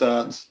game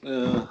starts.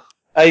 Yeah.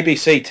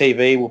 ABC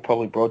TV will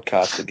probably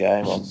broadcast the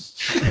game on.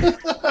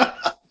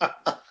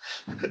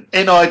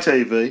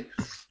 NITV.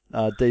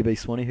 DB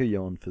Swannie, who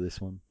you on for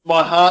this one?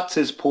 My heart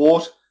says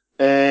Port,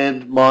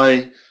 and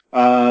my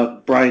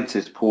brain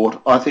says Port.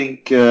 I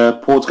think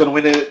Port's going to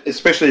win it,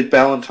 especially if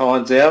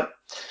Ballantyne's out.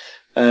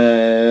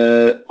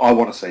 I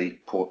want to see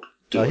Port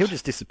do it. He'll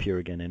just disappear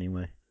again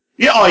anyway.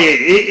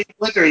 Yeah,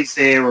 whether he's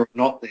there or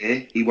not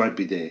there, he won't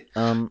be there.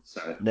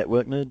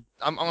 Network nerd?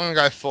 I'm going to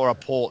go for a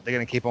Port. They're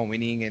going to keep on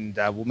winning, and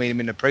we'll meet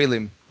them in the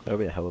prelim. That'll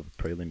be a hell of a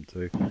prelim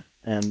too.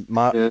 And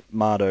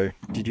Mardo,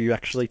 did you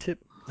actually tip?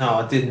 No,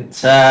 I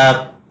didn't.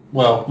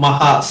 Well, my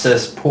heart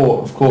says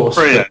Port, of course.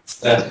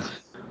 But,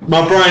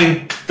 my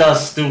brain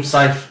does still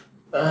say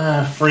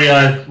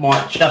Freo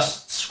might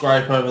just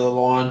scrape over the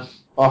line.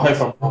 I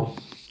hope I'm wrong.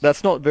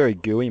 That's not very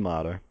gooey,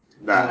 Mardo.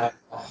 Nah.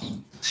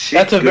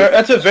 That's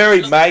a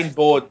very main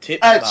board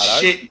tip, That's Mardo.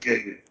 shit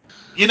goo.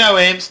 You know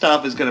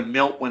Amstaff is going to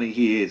melt when he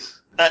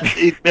hears.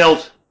 He'd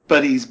melt,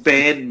 but his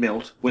band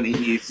melt when he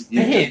hears.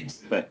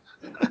 He's going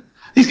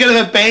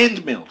to have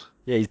band melt.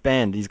 Yeah, he's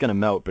banned. He's going to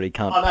melt, but he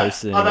can't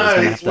post it I anymore.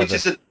 know, He's going to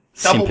have to have a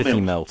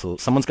sympathy melt. Or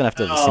someone's going to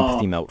have to have a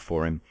sympathy melt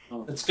for him.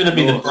 It's going to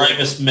be the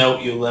bravest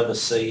melt you'll ever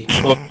see.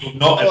 Or you'll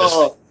not ever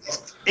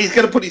see. He's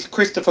going to put his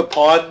Christopher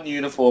Pine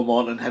uniform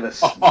on and have a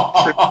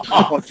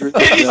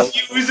It is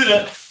you, isn't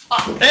it?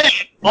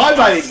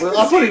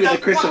 I put him in the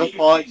Christopher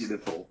Pine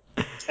uniform.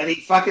 And he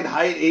fucking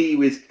he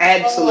was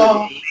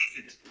absolutely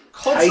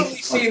constantly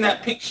seeing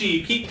that picture.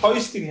 You keep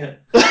posting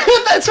it.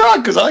 That's right,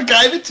 because I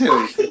gave it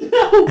to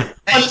him.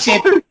 And he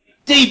said,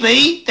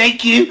 DB,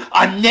 thank you.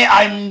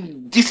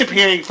 I'm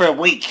disappearing for a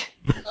week.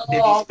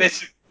 In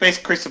his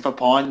best Christopher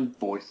Pine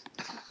voice.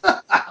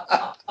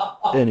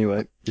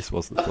 Anyway, this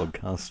was the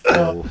Flogcast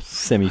for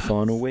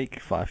semi-final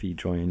week. Fyfie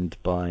joined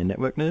by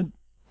Network Nerd.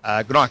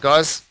 Good night,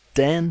 guys.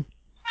 Dan.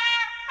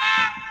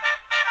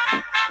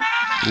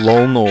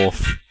 Lol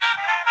North.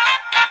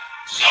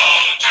 So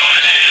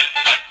join in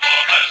the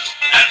chorus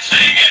and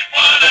sing it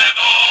one and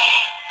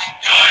all.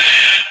 Join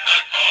in the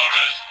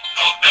chorus,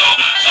 no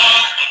buildings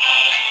on the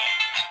wall.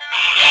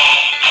 Good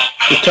old,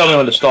 no Just tell me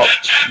when to stop.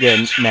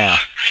 Yeah, now.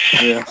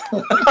 Yeah.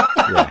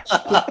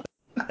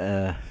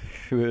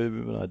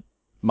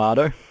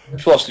 Mardo?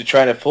 You've lost your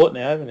train of thought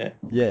now, haven't you?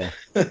 Yeah.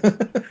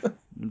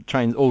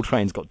 All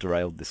trains got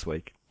derailed this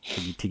week.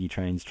 Tiggy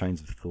Trains,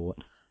 Trains of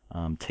Thought,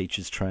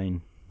 Teachers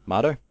Train.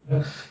 Mardo?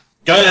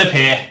 Go to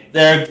Pair.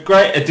 They're a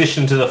great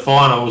addition to the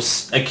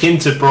finals, akin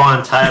to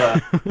Brian Taylor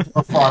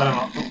for Friday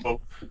Night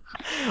Football.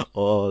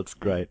 Oh, it's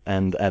great.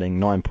 And adding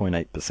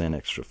 9.8%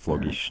 extra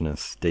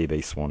floggishness,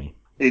 DB Swannie.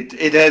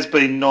 It has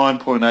been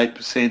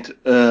 9.8%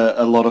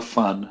 a lot of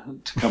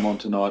fun to come on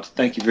tonight.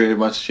 Thank you very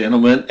much,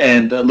 gentlemen,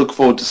 and look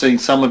forward to seeing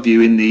some of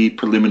you in the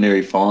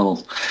preliminary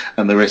finals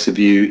and the rest of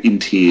you in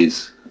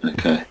tears.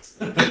 Okay.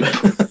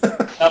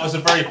 That was a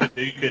very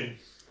Hadouken.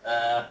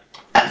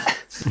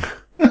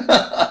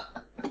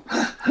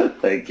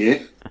 Thank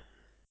you.